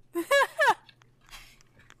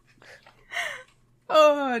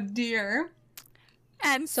 Oh, dear.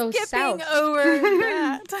 And So skipping soused. over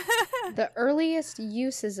that. The earliest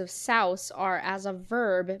uses of souse are as a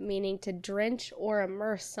verb, meaning to drench or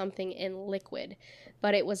immerse something in liquid,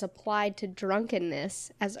 but it was applied to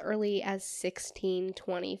drunkenness as early as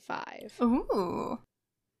 1625. Ooh.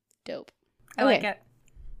 Dope. I like it.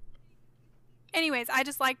 Anyways, I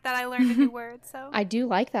just like that I learned a new word, so. I do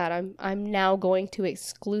like that. I'm now going to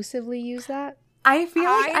exclusively use that. I feel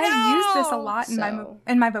like I I've used this a know. lot So-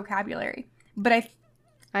 in my vocabulary, but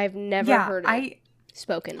I've never heard it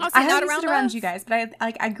spoken. I'll I say haven't not used it around around us. you guys, but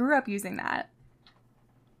I grew up using that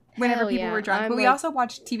whenever Hell people yeah. were drunk. I'm But we like- also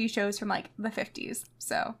watched TV shows from like the 50s,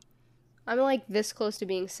 so I'm like this close to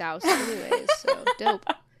being soused anyways, so dope.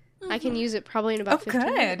 I can use it probably in about 15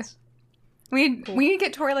 good. minutes. we need to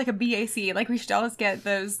get Tori like a BAC. Like we should always get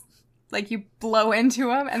those. Like you blow into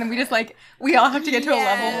them, and then we just like we all have to get to a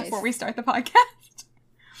level Yes. before we start the podcast.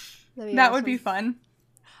 That'd be That awesome. would be fun.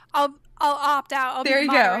 I'll opt out. I'll There be you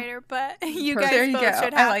the go. moderator, but you Perfect. guys There you both go.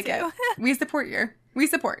 should have I like to. it. We support you. We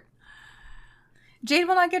support. Jade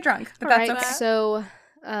will not get drunk, but All that's right, okay. so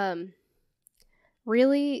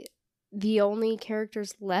really the only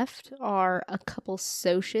characters left are a couple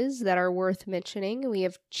Socs that are worth mentioning. We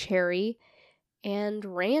have Cherry and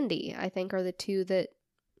Randy, I think, are the two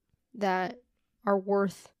that are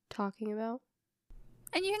worth talking about.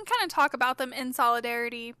 And you can kind of talk about them in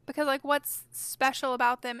solidarity because, like, what's special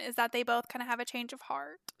about them is that they both kind of have a change of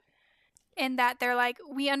heart. In that they're like,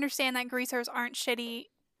 we understand that greasers aren't shitty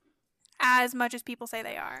as much as people say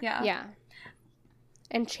they are. Yeah. Yeah.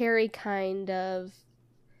 And Cherry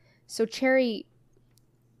So Cherry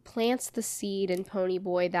plants the seed in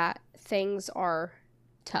Ponyboy that things are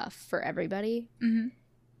tough for everybody. Mm-hmm.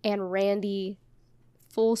 And Randy,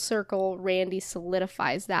 full circle, Randy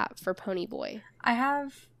solidifies that for Ponyboy. I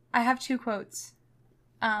have two quotes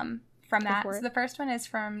from that. for So it. the first one is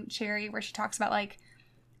from Cherry, where she talks about like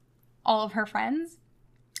all of her friends,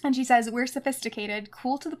 and she says, "We're sophisticated,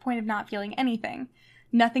 cool to the point of not feeling anything.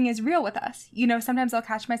 Nothing is real with us. You know, sometimes I'll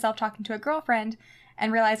catch myself talking to a girlfriend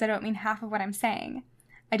and realize I don't mean half of what I'm saying.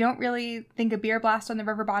 I don't really think a beer blast on the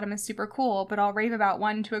river bottom is super cool, but I'll rave about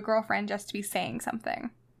one to a girlfriend just to be saying something,"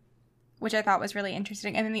 which I thought was really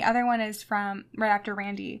interesting. And then the other one is from right after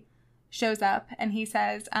Randy shows up, and he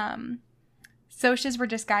says, "Socs were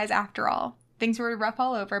just guys after all. Things were rough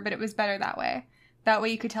all over, but it was better that way. That way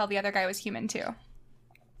you could tell the other guy was human too."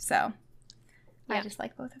 So, I Yeah. just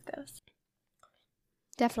like both of those.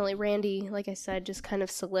 Definitely, Randy, like I said, just kind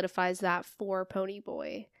of solidifies that for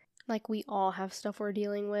Ponyboy. Like, we all have stuff we're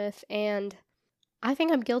dealing with, and I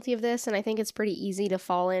think I'm guilty of this, and I think it's pretty easy to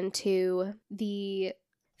fall into the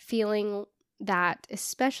feeling that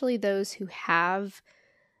especially those who have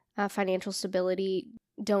financial stability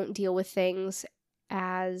don't deal with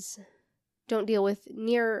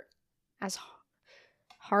near as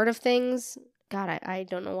hard of things. God, I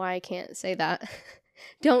don't know why I can't say that.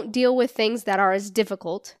 Don't deal with things that are as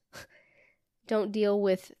difficult. Don't deal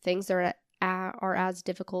with things that are as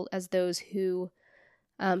difficult as those who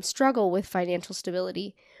struggle with financial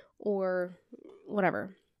stability or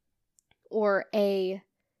whatever. Or a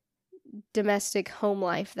domestic home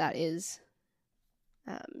life that is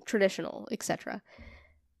traditional, etc.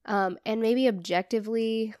 And maybe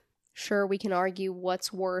objectively, sure, we can argue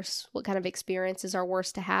what's worse, what kind of experiences are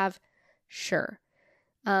worse to have. Sure.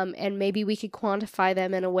 And maybe we could quantify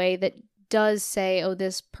them in a way that does say, oh,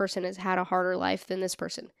 this person has had a harder life than this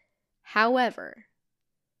person. However,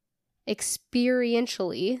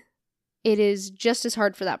 experientially, it is just as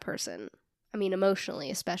hard for that person. I mean, emotionally,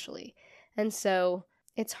 especially. And so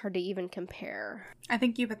it's hard to even compare. I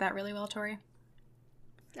think you put that really well, Tori.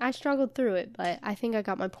 I struggled through it, but I think I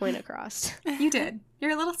got my point across. You did.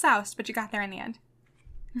 You're a little soused, but you got there in the end.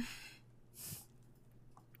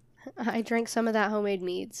 I drank some of that homemade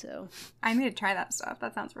mead, so. I need to try that stuff.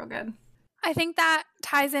 That sounds real good. I think that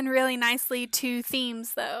ties in really nicely to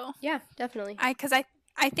themes, though. Yeah, definitely. Because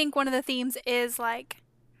I think one of the themes is, like,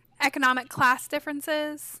 economic class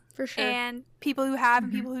differences. For sure. And people who have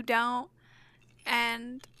and people who don't.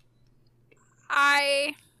 And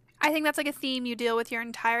I think that's like a theme you deal with your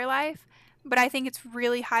entire life, but I think it's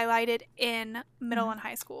really highlighted in middle and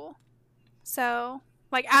high school. So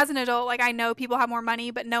Like, as an adult, like, I know people have more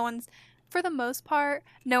money, but for the most part,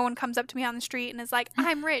 no one comes up to me on the street and is like,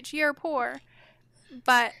 I'm rich, you're poor.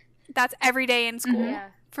 But that's every day in school. Yeah.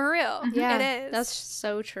 For real. Yeah, It is. that's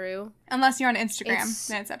so true. Unless you're on Instagram,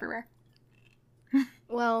 then it's everywhere.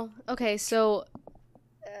 Well, okay, so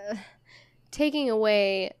taking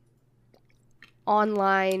away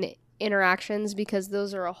online interactions, because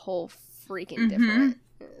those are a whole freaking different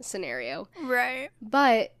scenario. Right.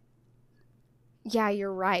 But yeah,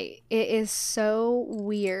 you're right. It is so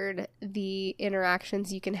weird, the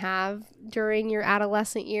interactions you can have during your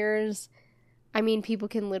adolescent years. I mean, people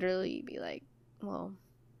can literally be like, well,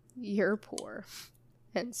 you're poor,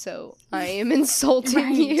 and so I am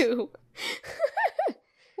insulting you.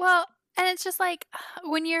 Well, and it's just like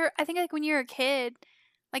when you're a kid,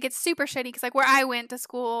 like it's super shitty because like where I went to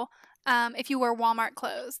school, if you wear Walmart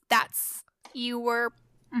clothes, you were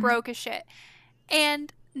broke as shit.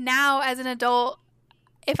 And now as an adult,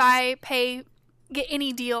 if I get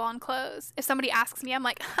any deal on clothes, if somebody asks me, I'm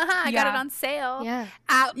like, haha, I got it on sale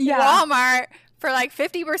at Walmart for like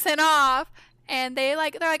 50% off. And they're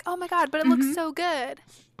like, oh my God, but it looks so good.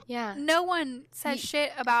 Yeah. No one says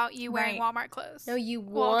shit about you wearing Walmart clothes. No, you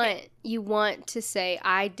want to say,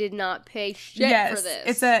 I did not pay shit for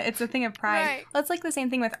this. It's a thing of pride. Right. That's like the same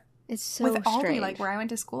thing with Aldi, strange. Like where I went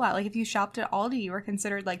to school at. Like if you shopped at Aldi, you were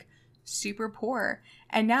considered like super poor.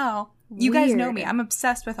 And now you guys know me. I'm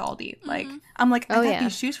obsessed with Aldi. Like I'm like, I got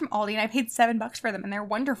these shoes from Aldi and I paid $7 for them and they're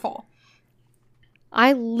wonderful.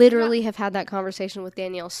 I literally have had that conversation with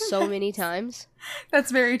Danielle so many times. That's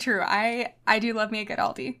very true. I do love me a good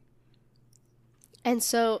Aldi. And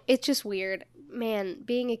so it's just weird. Man,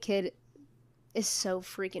 being a kid is so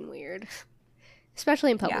freaking weird.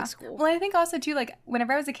 Especially in public school. Well, I think also too, like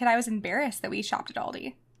whenever I was a kid, I was embarrassed that we shopped at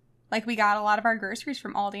Aldi. Like we got a lot of our groceries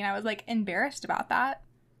from Aldi and I was like embarrassed about that.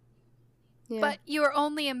 Yeah. But you were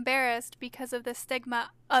only embarrassed because of the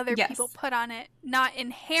stigma other people put on it, not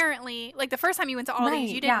inherently. Like the first time you went to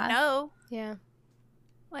Aldi's, you didn't know. Yeah.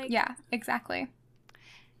 Like yeah, exactly.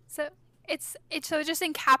 So it just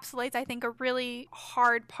encapsulates, I think, a really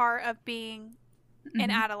hard part of being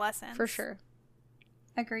an adolescent. For sure.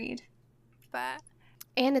 Agreed.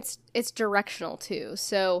 And it's directional too.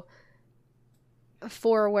 So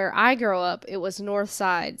for where I grew up, it was north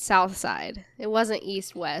side, south side. It wasn't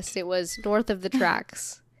east west. It was north of the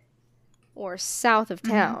tracks or south of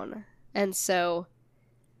town. And so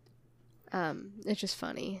it's just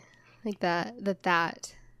funny like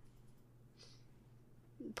that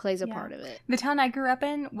plays a part of it. The town I grew up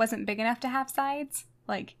in wasn't big enough to have sides.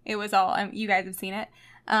 Like it was all you guys have seen it.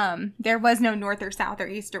 There was no north or south or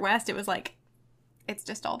east or west. It was like it's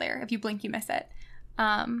just all there. If you blink, you miss it.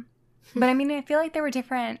 But I mean, I feel like there were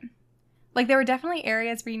definitely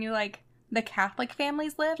areas where you knew like the Catholic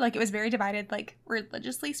families lived. Like it was very divided, like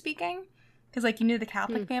religiously speaking, because like you knew the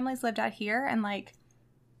Catholic families lived out here, and like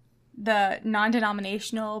the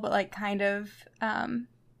non-denominational but like kind of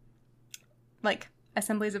like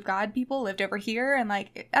Assemblies of God people lived over here, and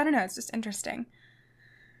like I don't know, it's just interesting.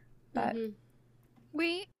 But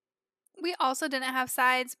we also didn't have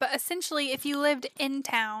sides, but essentially if you lived in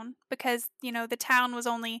town, because you know the town was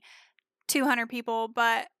only 200 people,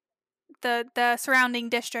 but the surrounding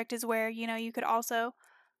district is where you know you could also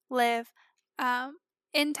live.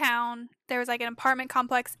 In town there was like an apartment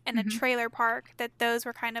complex and a trailer park, that those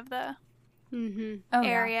were kind of the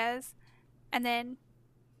areas. And then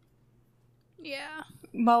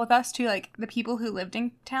well, with us too, like the people who lived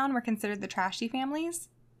in town were considered the trashy families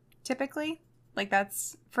typically. Like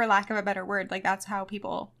that's, for lack of a better word, like that's how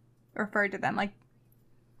people referred to them, like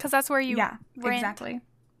because that's where you rent, exactly.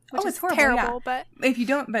 Which is it's horrible, terrible. But if you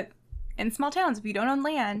don't, but in small towns, if you don't own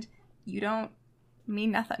land, you don't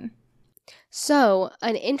mean nothing. So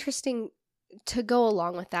an interesting, to go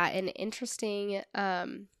along with that, an interesting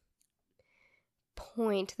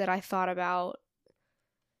point that I thought about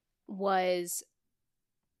was,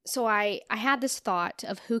 so I had this thought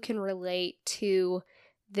of who can relate to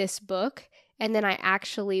this book, and then I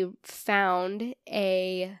actually found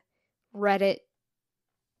a Reddit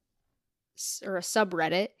or a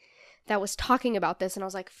subreddit that was talking about this, and I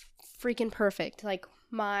was like, freaking perfect. Like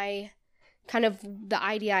my kind of the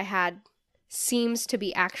idea I had seems to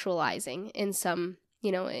be actualizing in some,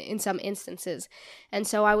 in some instances. And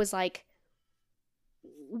so I was like,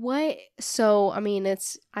 what? So, I mean,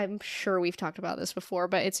 I'm sure we've talked about this before,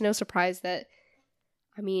 but it's no surprise that,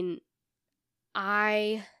 I mean,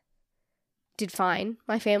 I did fine.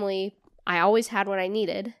 My family, I always had what I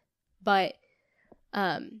needed, but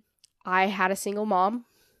I had a single mom,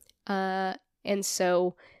 and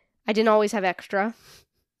so I didn't always have extra.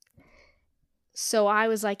 so I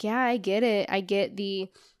was like, yeah, I get it. I get the,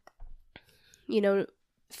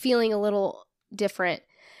 feeling a little different.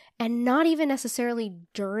 And not even necessarily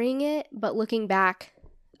during it, but looking back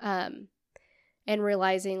and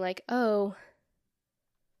realizing like, oh,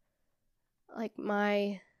 like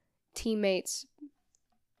my teammates'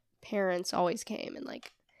 parents always came, and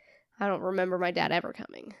like I don't remember my dad ever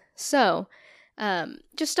coming. So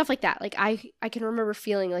just stuff like that. Like I can remember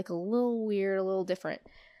feeling like a little weird, a little different.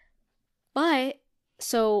 But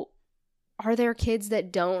so are there kids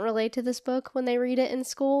that don't relate to this book when they read it in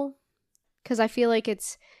school? Because I feel like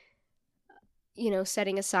it's,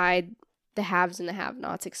 setting aside the haves and the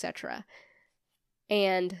have-nots, etc.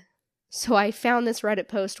 And so I found this Reddit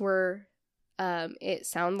post where it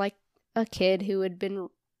sounded like a kid who had been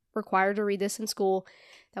required to read this in school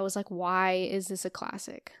that was like, why is this a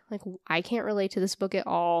classic? Like, I can't relate to this book at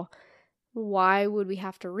all. Why would we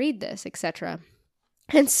have to read this, etc.?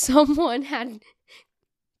 And someone had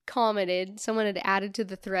added to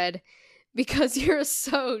the thread, because you're a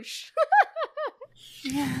Soc.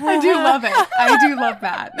 I do love it. I do love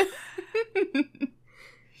that.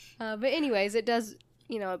 But anyways, it does,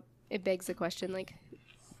 it begs the question, like,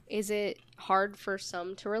 is it hard for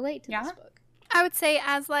some to relate to this book? I would say,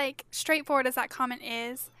 as like straightforward as that comment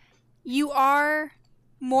is, you are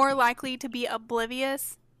more likely to be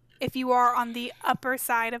oblivious if you are on the upper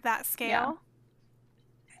side of that scale.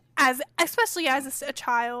 Yeah. Especially as a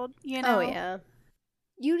child, Oh, yeah.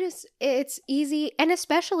 It's easy, and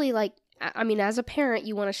especially, like, I mean, as a parent,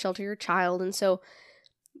 you want to shelter your child, and so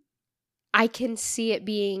I can see it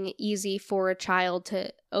being easy for a child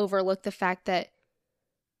to overlook the fact that,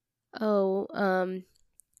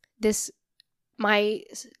 my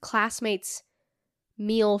classmate's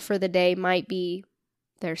meal for the day might be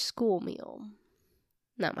their school meal.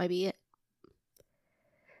 That might be it.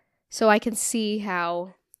 So I can see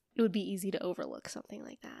how it would be easy to overlook something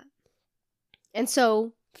like that. And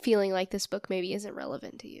so feeling like this book maybe isn't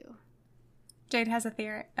relevant to you. Jade has a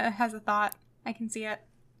thought. I can see it.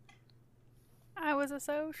 I was a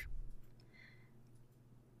Soc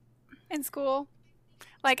in school.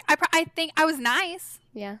 Like, I think I was nice.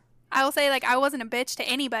 Yeah. I will say, like, I wasn't a bitch to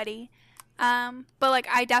anybody. But, like,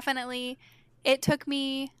 it took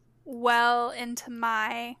me well into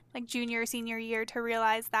my, like, junior, senior year to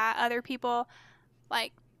realize that other people,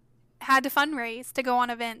 like, had to fundraise to go on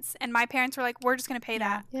events. And my parents were like, we're just going to pay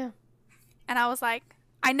that. Yeah. And I was like,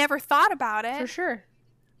 I never thought about it. For sure.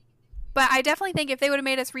 But I definitely think if they would have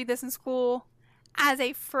made us read this in school as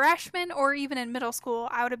a freshman or even in middle school,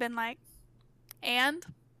 I would have been like, and?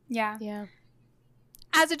 Yeah. Yeah.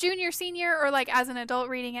 As a junior, senior, or like as an adult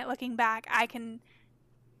reading it, looking back,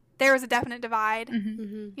 there was a definite divide,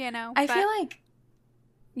 I feel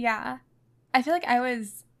like I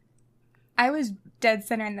was dead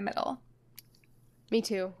center in the middle. Me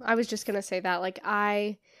too. I was just going to say that. Like,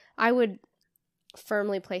 I would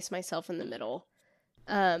firmly place myself in the middle.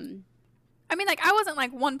 I mean, like, I wasn't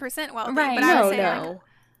like 1% wealthy, right. but I would say, like,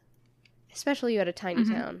 especially you at a tiny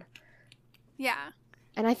town. Yeah.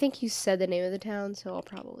 And I think you said the name of the town, so I'll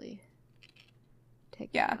probably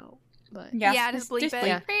take that out. But just bleep it.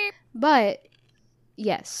 Yeah. But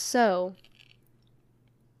yes, so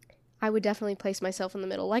I would definitely place myself in the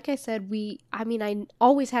middle. Like I said, I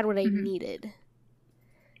always had what I needed.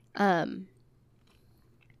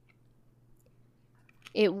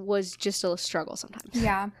 It was just a struggle sometimes.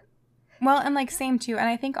 Yeah. Well, and like same too. And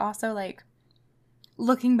I think also, like,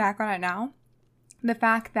 looking back on it now, the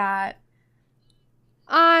fact that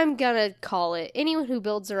I'm gonna call it, anyone who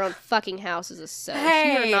builds their own fucking house is a Soc.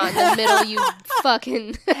 Hey. You're not in the middle, you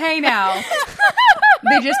fucking... Hey now.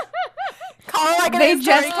 They just... They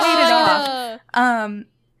just paid it off.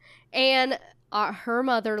 And her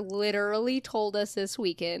mother literally told us this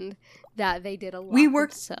weekend that they did a lot we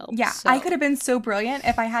worked themselves. Yeah, so. I could have been so brilliant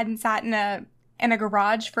if I hadn't sat in a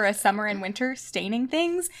garage for a summer and winter staining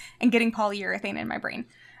things and getting polyurethane in my brain.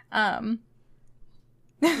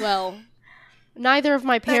 Well, neither of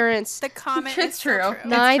my parents... The comment It's is true. So true.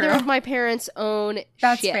 Neither true. of my parents own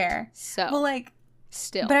That's shit. fair. So, Well, like...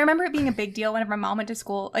 Still. But I remember it being a big deal whenever my mom went to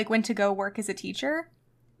school, like went to go work as a teacher,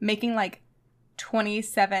 making like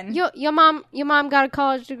 27. Your mom got a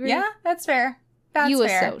college degree? Yeah, that's fair. That's you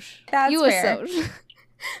fair. A Soc. That's you fair. A Soc.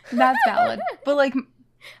 That's valid. But like,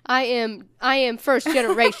 I am first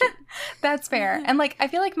generation. That's fair. And like, I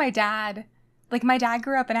feel like my dad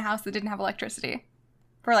grew up in a house that didn't have electricity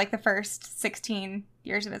for like the first 16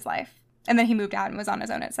 years of his life, and then he moved out and was on his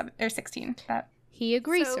own at 16. He a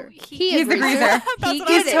greaser. So He's a greaser.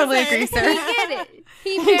 He's totally a greaser. He did it.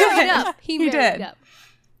 He married up. He married did. up.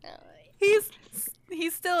 He's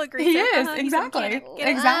He's still a greaser. He is, He's a exactly. mechanic. Get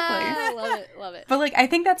it? Exactly. Love it, love it. But, like, I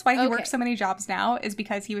think that's why he Okay. works so many jobs now, is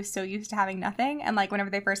because he was so used to having nothing. And, like, whenever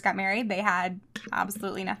they first got married, they had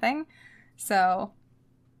absolutely nothing. So,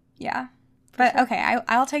 yeah. But, okay,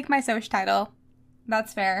 I'll take my Soch title.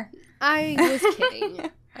 That's fair. I was kidding.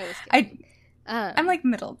 I'm, like,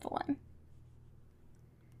 middle of the line.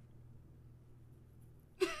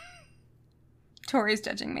 Tori's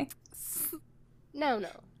judging me. No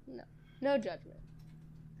judgment.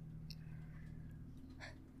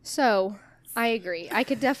 So, I agree. I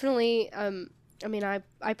could definitely, I mean,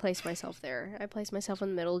 I place myself there. I place myself in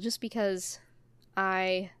the middle just because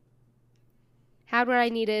I had what I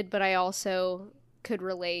needed, but I also could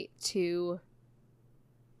relate to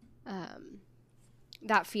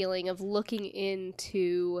that feeling of looking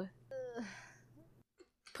into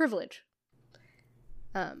privilege.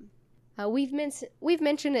 We've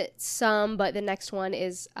mentioned it some, but the next one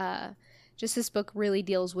is just this book really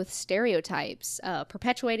deals with stereotypes,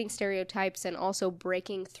 perpetuating stereotypes, and also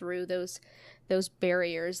breaking through those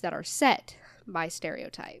barriers that are set by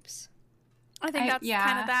stereotypes. I think that's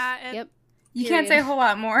kind of that. Yep. You can't say a whole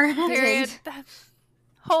lot more. Period. That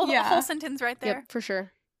whole sentence right there. Yep, for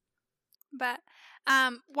sure. But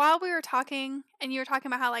while we were talking, and you were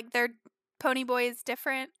talking about how like their Ponyboy is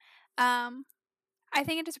different, I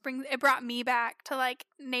think it brought me back to like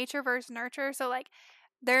nature versus nurture. So like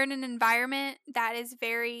they're in an environment that is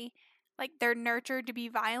very like they're nurtured to be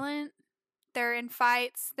violent. They're in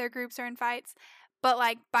fights. Their groups are in fights. But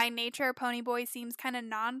like by nature, Ponyboy seems kind of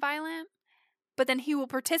non-violent. But then he will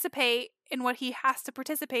participate in what he has to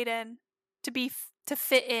participate in to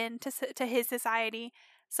fit in to his society.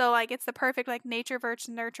 So like it's the perfect like nature versus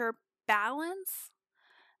nurture balance,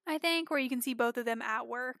 I think, where you can see both of them at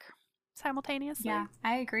work simultaneously. Yeah,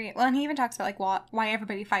 I agree. Well, and he even talks about like why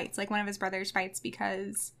everybody fights. Like one of his brothers fights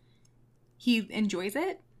because he enjoys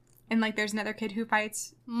it, and like there's another kid who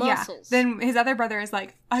fights muscles. Yeah. Then his other brother is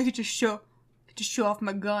like, I could just show off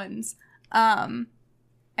my guns. And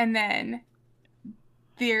then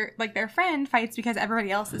their friend fights because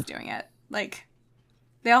everybody else is doing it. Like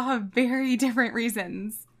they all have very different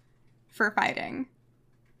reasons for fighting.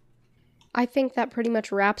 I think that pretty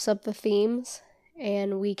much wraps up the themes,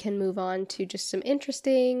 and we can move on to just some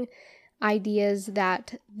interesting ideas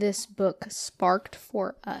that this book sparked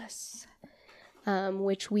for us,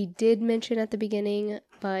 which we did mention at the beginning,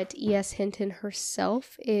 but E.S. Hinton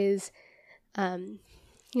herself is, kind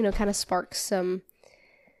of sparks some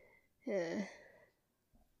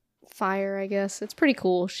fire, I guess. It's pretty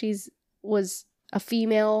cool. She was a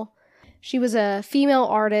female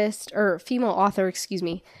artist, or female author,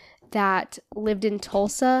 that lived in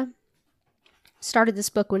Tulsa, started this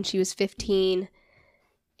book when she was 15,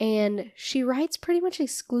 and she writes pretty much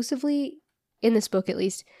exclusively, in this book at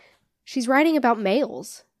least, she's writing about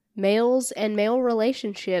males and male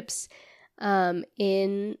relationships, and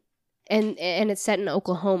it's set in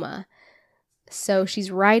Oklahoma. So she's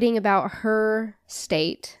writing about her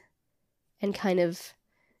state and kind of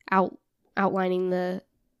outlining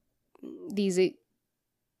these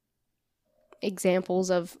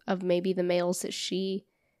examples of maybe the males that she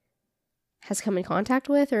has come in contact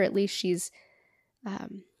with, or at least she's, I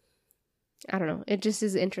don't know. It just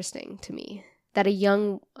is interesting to me that a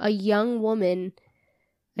young woman,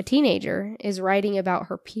 a teenager, is writing about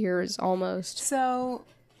her peers almost. So,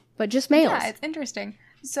 but just males. Yeah, it's interesting.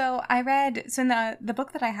 So I read, in the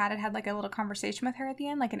book that I had, it had like a little conversation with her at the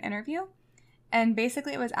end, like an interview. And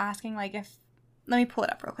basically it was asking like let me pull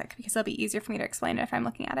it up real quick because it'll be easier for me to explain it if I'm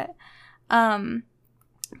looking at it.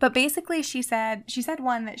 But basically she said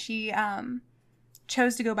one that she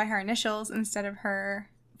chose to go by her initials instead of her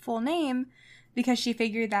full name because she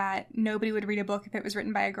figured that nobody would read a book if it was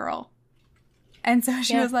written by a girl. And so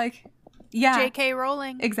she was like, yeah. J.K.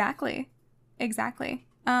 Rowling. Exactly.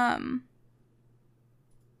 Let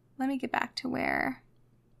me get back to where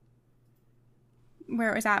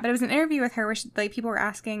it was at. But it was an interview with her where people were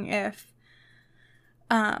asking if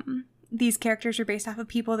these characters were based off of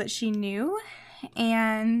people that she knew.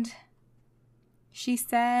 And she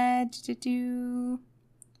said let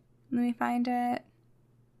me find it.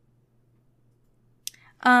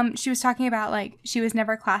 She was talking about like she was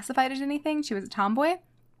never classified as anything. She was a tomboy.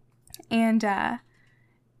 And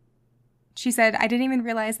she said, I didn't even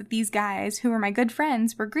realize that these guys, who were my good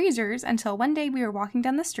friends, were greasers until one day we were walking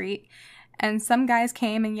down the street and some guys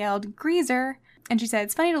came and yelled, "Greaser." And she said,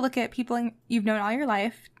 it's funny to look at people you've known all your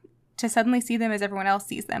life to suddenly see them as everyone else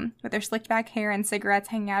sees them, with their slicked back hair and cigarettes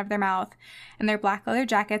hanging out of their mouth and their black leather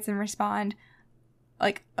jackets, and respond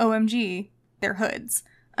like, OMG, they're hoods.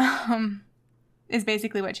 Is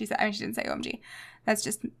basically what she said. I mean, she didn't say OMG. That's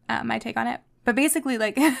just my take on it. But basically,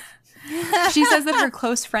 like, she says that her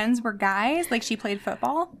close friends were guys. Like, she played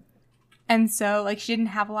football. And so, like, she didn't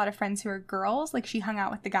have a lot of friends who were girls. Like, she hung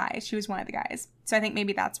out with the guys. She was one of the guys. So I think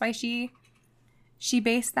maybe that's why she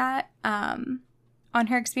based that on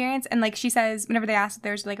her experience. And, like, she says, whenever they asked if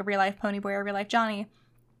there's, like, a real-life Ponyboy or a real-life Johnny,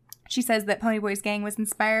 she says that Ponyboy's gang was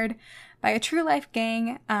inspired by a true-life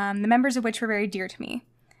gang, the members of which were very dear to me.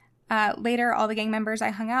 Later, all the gang members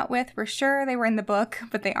I hung out with were sure they were in the book,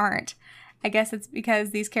 but they aren't. I guess it's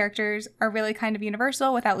because these characters are really kind of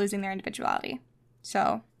universal without losing their individuality.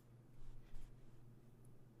 So,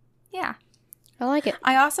 yeah. I like it.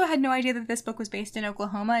 I also had no idea that this book was based in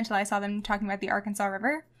Oklahoma until I saw them talking about the Arkansas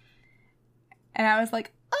River. And I was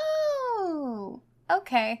like, oh,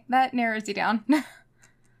 okay, that narrows you down.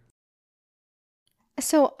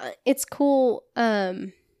 So it's cool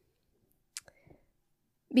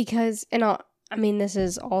because, and I mean, this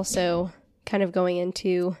is also kind of going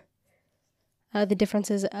into the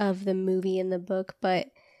differences of the movie and the book, but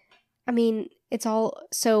I mean, it's all,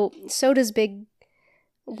 so Soda's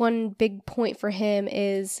one big point for him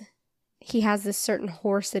is he has this certain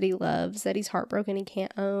horse that he loves, that he's heartbroken he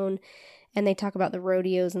can't own, and they talk about the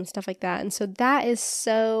rodeos and stuff like that, and so that is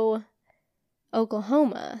so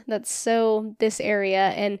Oklahoma. That's so this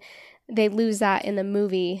area, and they lose that in the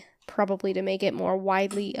movie probably to make it more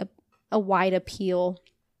widely a wide appeal,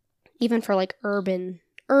 even for like urban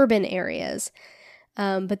areas.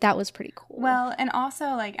 But that was pretty cool. Well, and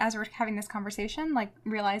also like as we're having this conversation, like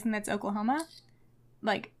realizing that's Oklahoma,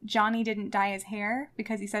 like Johnny didn't dye his hair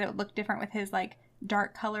because he said it would look different with his like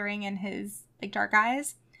dark coloring and his like dark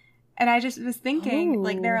eyes. And I just was thinking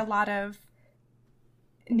like there are a lot of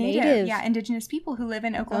Native, indigenous people who live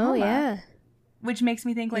in Oklahoma. Oh, yeah. Which makes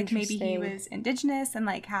me think, like, maybe he was indigenous and,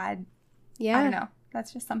 like, had, I don't know.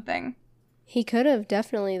 That's just something. He could have,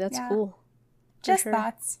 definitely. That's cool. Just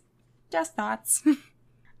thoughts. Just thoughts.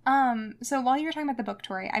 So while you were talking about the book,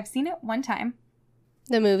 Tori, I've seen it one time.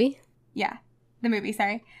 The movie? Yeah. The movie,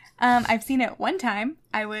 sorry. I've seen it one time.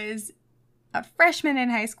 I was a freshman in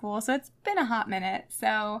high school, so it's been a hot minute.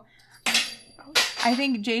 So I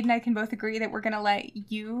think Jade and I can both agree that we're going to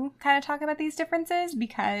let you kind of talk about these differences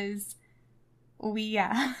because we,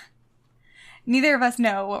 neither of us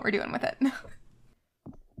know what we're doing with it.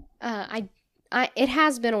 It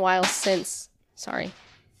has been a while since,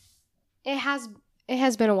 it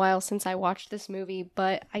has been a while since I watched this movie,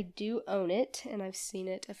 but I do own it and I've seen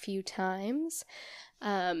it a few times,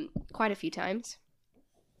 quite a few times.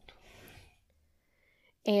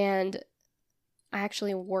 And I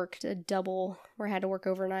actually worked a double where I had to work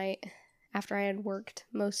overnight after I had worked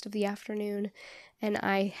most of the afternoon. And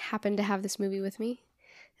I happened to have this movie with me.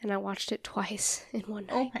 And I watched it twice in one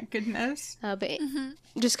night. Oh my goodness.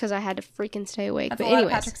 Just because I had to freaking stay awake. That's but a lot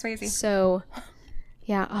anyways, of Patrick Swayze. So,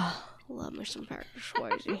 yeah. Oh, love me some Patrick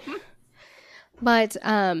Swayze. But,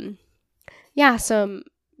 yeah, so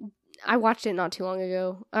I watched it not too long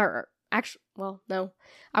ago. Or, actually, well, no.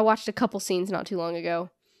 I watched a couple scenes not too long ago.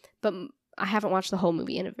 But I haven't watched the whole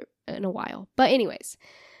movie in a while. But anyways,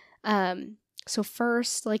 so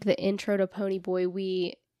first, like the intro to Ponyboy,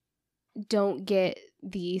 we don't get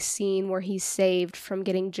the scene where he's saved from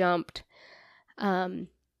getting jumped. I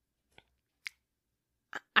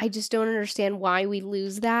just don't understand why we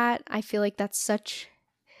lose that. I feel like that's such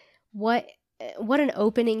what an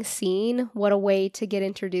opening scene. What a way to get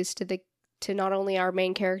introduced to not only our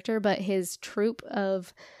main character but his troupe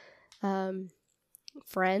of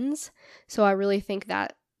friends. So I really think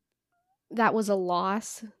that was a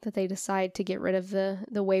loss that they decide to get rid of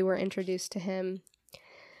the way we're introduced to him.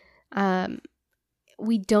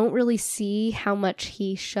 We don't really see how much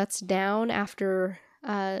he shuts down after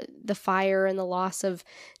the fire and the loss of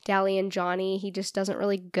Dally and Johnny. He just doesn't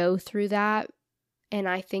really go through that, and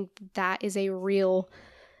I think that is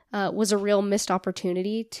was a real missed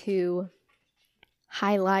opportunity to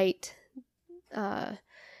highlight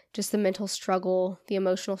just the mental struggle, the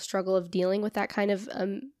emotional struggle of dealing with that kind of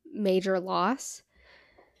major loss.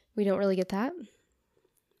 We don't really get that.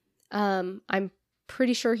 I'm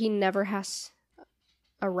pretty sure he never has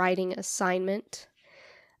a writing assignment.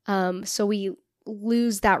 So we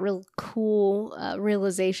lose that real cool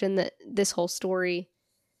realization that this whole story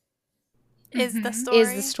is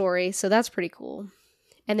the story. So that's pretty cool.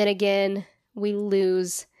 And then again, we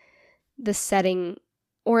lose the setting,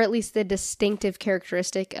 or at least the distinctive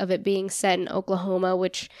characteristic of it being set in Oklahoma,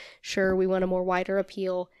 which, sure, we want a more wider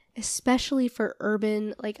appeal, especially for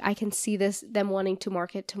urban. Like, I can see them wanting to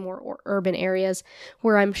market to more urban areas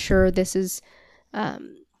where I'm sure this is,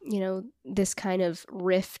 this kind of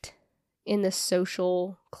rift in the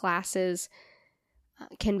social classes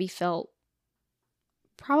can be felt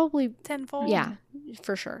probably, tenfold. yeah,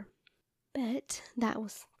 for sure. But that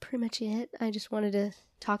was pretty much it. I just wanted to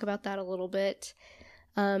talk about that a little bit.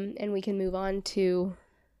 And we can move on to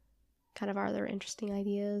kind of our other interesting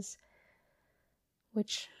ideas,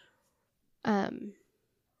 which, we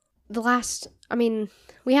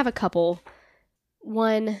have a couple.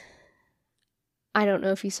 One, I don't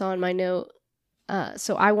know if you saw in my note,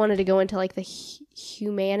 so I wanted to go into like the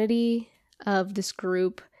humanity of this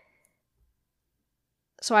group.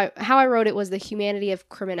 So how I wrote it was the humanity of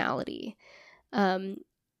criminality. And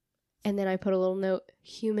then I put a little note,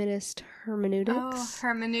 humanist hermeneutics. Oh,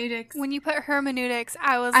 hermeneutics. When you put hermeneutics,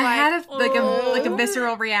 I was I like, had a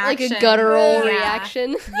visceral reaction. Like a guttural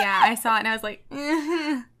reaction. Yeah, I saw it and I was like,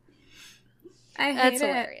 I hate That's it.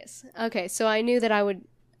 hilarious. Okay, so I knew that I would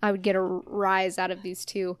get a rise out of these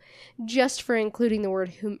two just for including the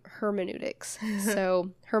word hermeneutics. So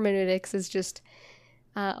hermeneutics is just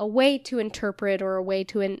a way to interpret or a way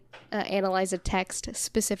to analyze a text,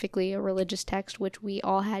 specifically a religious text, which we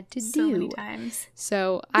all had to do. So many times.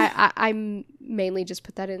 So I mainly just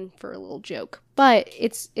put that in for a little joke. But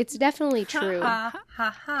it's definitely true.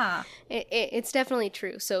 It's definitely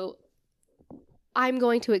true. So I'm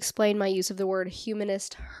going to explain my use of the word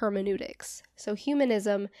humanist hermeneutics. So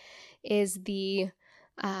humanism is the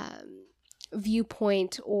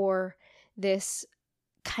viewpoint or this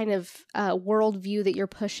kind of worldview that you're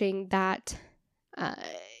pushing that at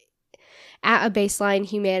a baseline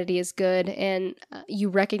humanity is good and you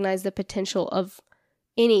recognize the potential of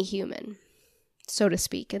any human, so to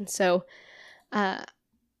speak. And so it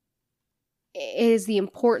is the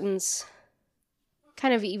importance,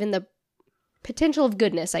 kind of even the potential of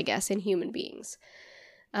goodness, I guess, in human beings,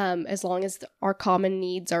 as long as our common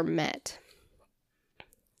needs are met.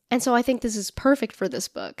 And so I think this is perfect for this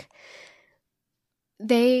book.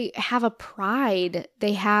 They have a pride,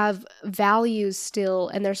 they have values still,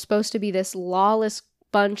 and they're supposed to be this lawless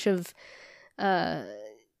bunch of, this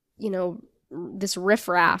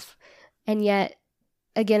riffraff. And yet,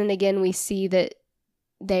 again and again, we see that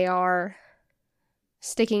they are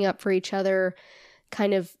sticking up for each other,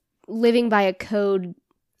 kind of living by a code,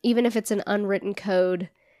 even if it's an unwritten code.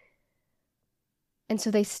 And so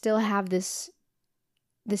they still have this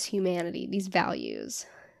humanity, these values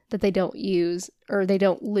that they don't use, or they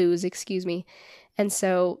don't lose, excuse me. And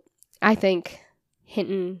so I think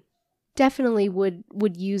Hinton definitely would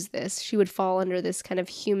use this. She would fall under this kind of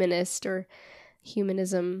humanist or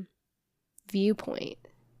humanism viewpoint.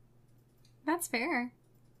 That's fair.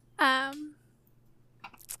 I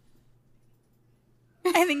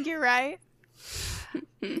think you're right.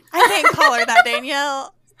 I can't call her that,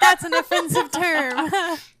 Danielle. That's an offensive term.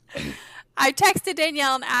 I texted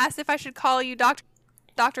Danielle and asked if I should call you Dr.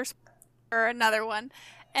 or another one.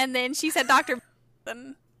 And then she said Dr.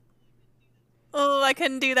 and I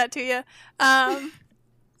couldn't do that to you. I'm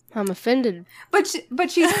offended. But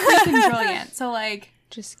she's freaking brilliant. So like,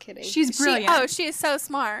 just kidding. She's brilliant. She is so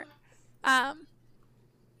smart. And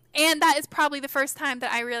that is probably the first time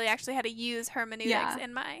that I really actually had to use hermeneutics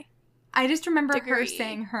in my I just remember degree. her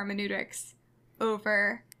saying hermeneutics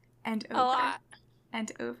over and over a lot.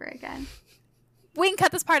 and over again. We can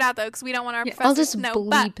cut this part out, though, because we don't want our professors I'll just to know.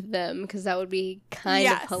 bleep them, because that would be kind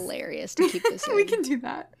of hilarious to keep this in. We can do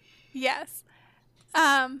that. Yes. But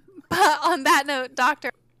on that note,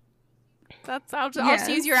 Doctor, I'll just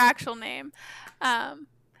use your actual name.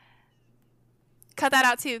 Cut that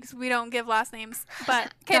out, too, because we don't give last names.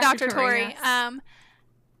 But, okay, Dr. Tori. Yes.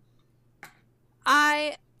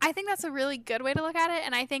 I think that's a really good way to look at it,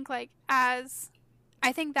 and I think,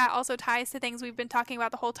 I think that also ties to things we've been talking about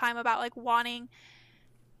the whole time about, like, wanting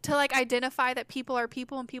to, like, identify that people are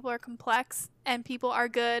people and people are complex and people are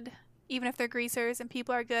good even if they're greasers and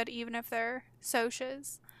people are good even if they're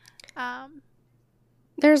Socs.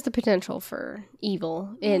 There's the potential for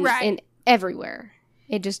evil in everywhere.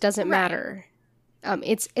 It just doesn't matter.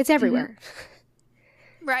 It's everywhere.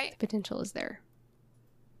 Right. The potential is there.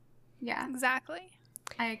 Yeah. Exactly.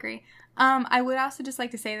 I agree. I would also just like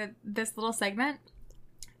to say that this little segment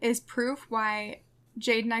is proof why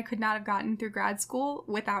Jade and I could not have gotten through grad school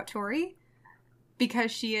without Tori,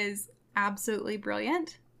 because she is absolutely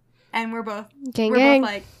brilliant, and we're both both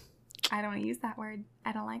like, I don't want to use that word.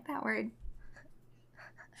 I don't like that word.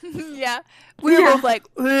 Yeah, we were both like,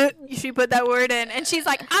 you should put that word in, and she's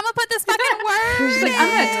like, I'm gonna put this fucking word. She's like,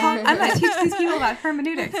 I'm gonna teach these people about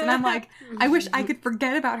hermeneutics, and I'm like, I wish I could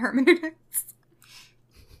forget about hermeneutics.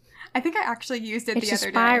 I think I actually used it the other day.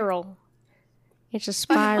 It's a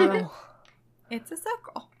spiral. It's a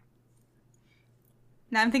circle.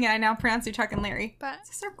 Now I'm thinking I pronounce you Chuck and Larry, but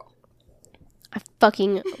it's a circle. I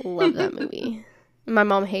fucking love that movie. My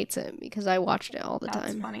mom hates it because I watched it all the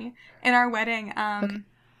That's time. funny. In our wedding, Okay.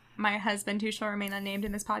 my husband, who shall remain unnamed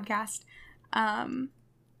in this podcast,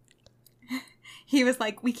 he was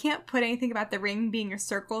like, we can't put anything about the ring being a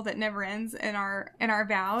circle that never ends in our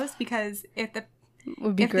vows, because if the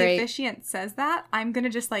Would be great. the officiant says that, I'm gonna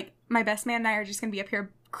just like, my best man and I are just gonna be up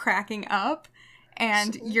here cracking up,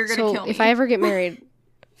 and you're gonna kill me. If I ever get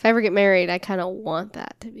married, I kind of want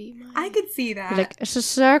that to be mine. I could see that. Like, it's a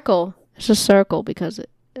circle. It's a circle because it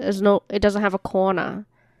doesn't have a corner.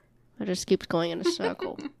 It just keeps going in a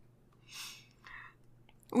circle.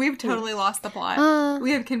 We've totally lost the plot.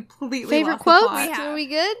 We have completely favorite lost quotes? the plot. Yeah. Are we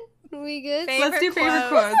good? Are we good? Let's do favorite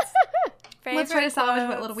quotes. Let's try to salvage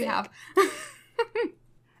what little we have.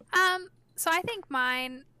 So I think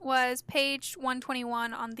mine was page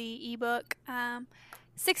 121 on the ebook.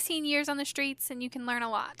 16 years on the streets and you can learn a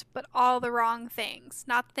lot, but all the wrong things,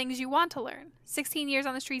 not the things you want to learn. 16 years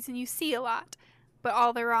on the streets and you see a lot, but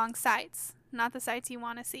all the wrong sights, not the sights you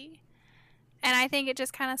want to see. And I think it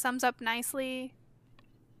just kind of sums up nicely.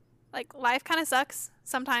 Like, life kind of sucks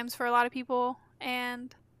sometimes for a lot of people,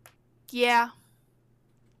 and yeah.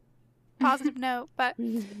 Positive note, but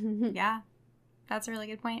Yeah, that's a really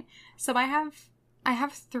good point. So I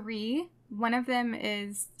have 3. One of them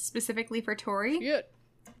is specifically for Tori. Good.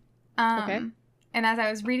 Okay. And as I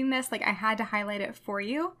was reading this, like, I had to highlight it for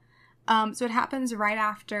you. So it happens right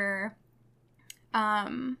after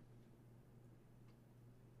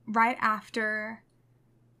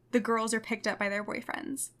the girls are picked up by their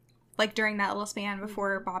boyfriends, like during that little span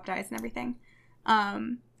before Bob dies and everything.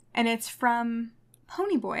 And it's from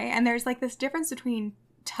Ponyboy, and there's like this difference between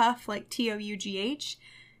tough, like TOUGH,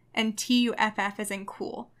 and TUFF as in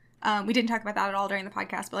cool. We didn't talk about that at all during the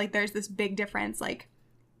podcast, but like there's this big difference. Like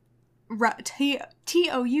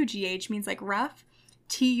TOUGH means like rough,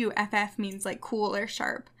 TUFF means like cool or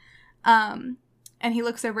sharp. And he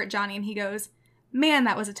looks over at Johnny and he goes, "Man,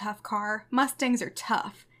 that was a tough car. Mustangs are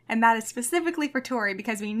tough." And that is specifically for Tori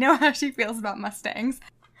because we know how she feels about Mustangs.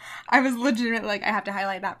 I was legitimately like, I have to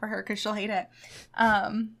highlight that for her because she'll hate it.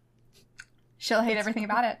 She'll hate everything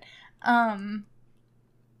about it.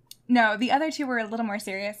 No, the other 2 were a little more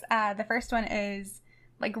serious. The first one is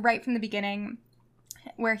like right from the beginning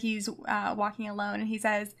where he's walking alone and he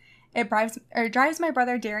says, it drives my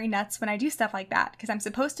brother Derry nuts when I do stuff like that because I'm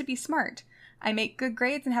supposed to be smart. I make good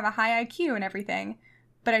grades and have a high IQ and everything,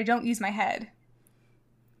 but I don't use my head.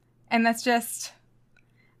 And that's just,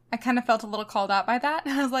 I kind of felt a little called out by that.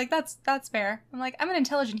 I was like, that's fair. I'm like, I'm an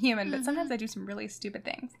intelligent human, but sometimes I do some really stupid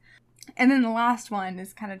things. And then the last one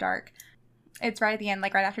is kind of dark. It's right at the end,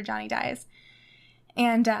 like right after Johnny dies.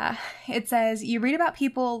 And it says, you read about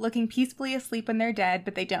people looking peacefully asleep when they're dead,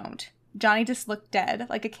 but they don't. Johnny just looked dead,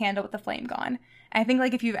 like a candle with the flame gone. And I think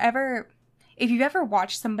like if you've ever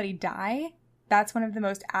watched somebody die, that's one of the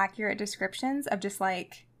most accurate descriptions of just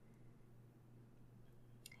like,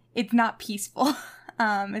 it's not peaceful.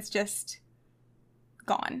 It's just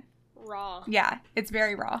gone. Raw. Yeah, it's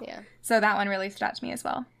very raw. Yeah. So that one really stood out to me as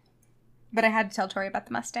well. But I had to tell Tori about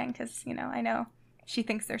the Mustang because, you know, I know she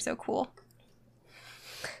thinks they're so cool.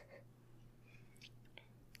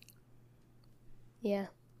 Yeah.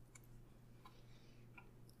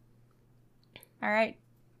 All right.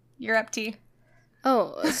 You're up, T.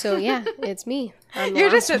 Oh, so yeah, it's me. I'm the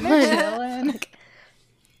You're just last sitting there one. chilling.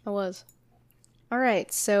 I was. All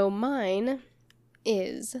right, so mine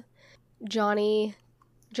is Johnny.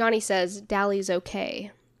 Johnny says, Dally's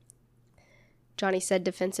okay. Johnny said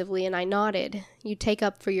defensively, and I nodded. You take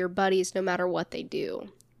up for your buddies no matter what they do.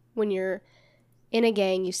 When you're in a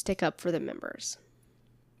gang, you stick up for the members.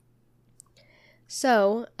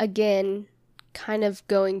 So, again, kind of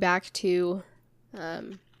going back to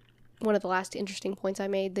one of the last interesting points I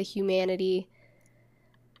made, the humanity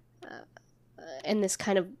and this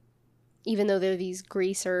kind of, even though they're these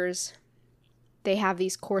greasers, they have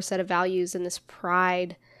these core set of values and this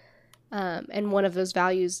pride, and one of those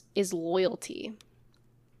values is loyalty.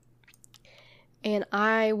 And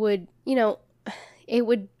I would, it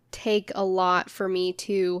would take a lot for me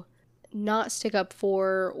to not stick up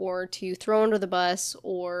for or to throw under the bus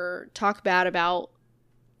or talk bad about,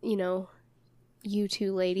 you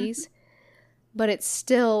two ladies. But it's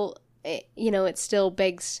still, it still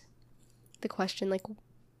begs the question, like,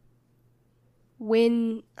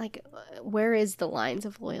 where is the lines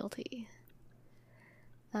of loyalty?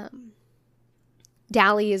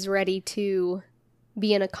 Dally is ready to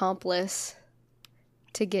be an accomplice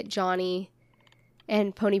to get Johnny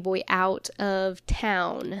and Ponyboy out of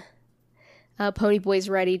town. Ponyboy's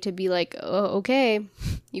ready to be like, oh, okay,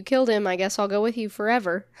 you killed him, I guess I'll go with you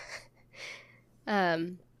forever.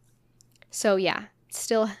 So yeah,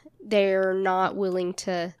 still they're not willing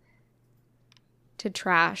to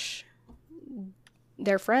trash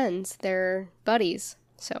their friends, their buddies.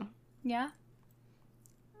 So Yeah.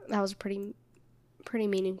 that was a pretty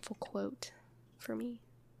meaningful quote for me.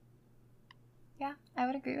 Yeah, I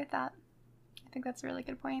would agree with that. I think that's a really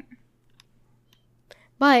good point.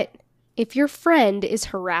 But if your friend is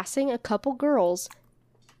harassing a couple girls,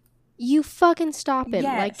 you fucking stop him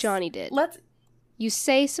like Johnny did. You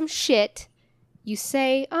say some shit. You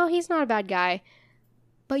say, oh, he's not a bad guy.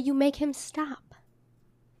 But you make him stop.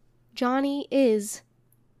 Johnny's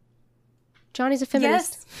a feminist.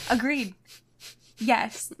 Yes, agreed.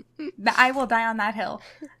 Yes. I will die on that hill.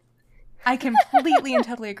 I completely and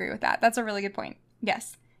totally agree with that. That's a really good point.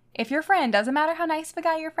 Yes. If your friend, doesn't matter how nice of a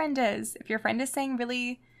guy your friend is, if your friend is saying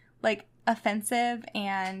really, like, offensive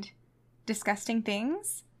and disgusting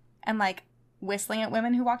things and, like, whistling at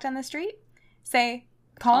women who walk down the street,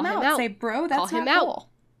 call him out. Say, bro, that's call him not out. cool.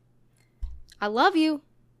 I love you.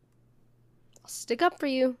 I'll stick up for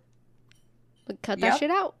you. But cut that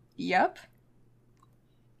shit out. Yep.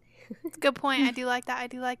 Good point. I do like that. I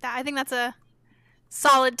think that's a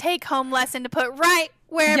solid take-home lesson to put right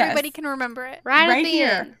where everybody can remember it. Right at the here.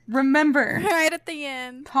 end. Remember. Right at the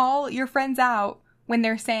end. Call your friends out when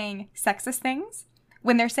they're saying sexist things,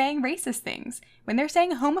 when they're saying racist things, when they're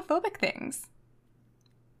saying homophobic things.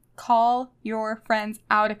 Call your friends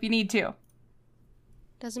out if you need to.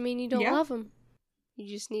 Doesn't mean you don't love them. You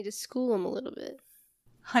just need to school them a little bit.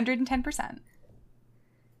 110%.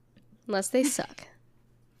 Unless they suck.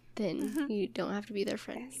 Then you don't have to be their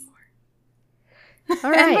friend anymore.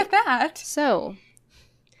 All right. And with that. So,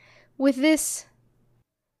 with this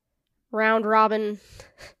round robin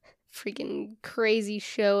freaking crazy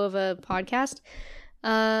show of a podcast,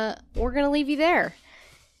 we're going to leave you there.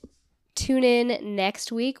 Tune in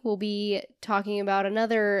next week. We'll be talking about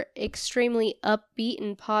another extremely upbeat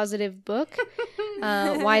and positive book,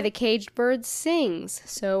 Why the Caged Bird Sings.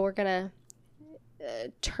 So we're going to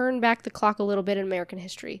turn back the clock a little bit in American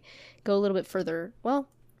history. Go a little bit further,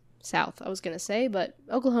 south, I was going to say, but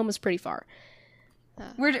Oklahoma's pretty far.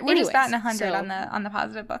 We're just batting 100 on the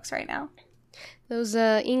positive books right now. Those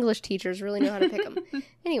English teachers really know how to pick them.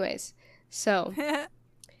 Anyways, so...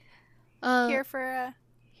 Here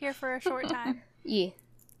for a short time. Yeah.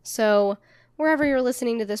 So, wherever you're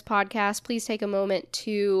listening to this podcast, please take a moment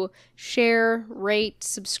to share, rate,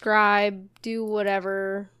 subscribe, do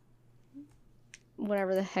whatever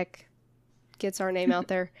the heck gets our name out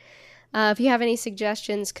there. If you have any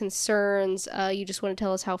suggestions, concerns, you just want to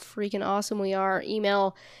tell us how freaking awesome we are,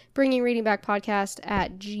 email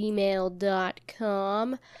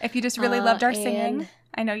bringingreadingbackpodcast@gmail.com. If you just really loved our singing,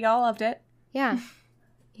 I know y'all loved it. Yeah.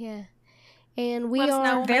 Yeah. And we Let us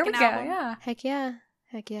know. are... There we an go, album. yeah. Heck yeah.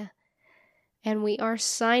 And we are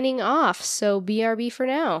signing off, so BRB for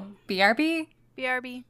now. BRB. BRB.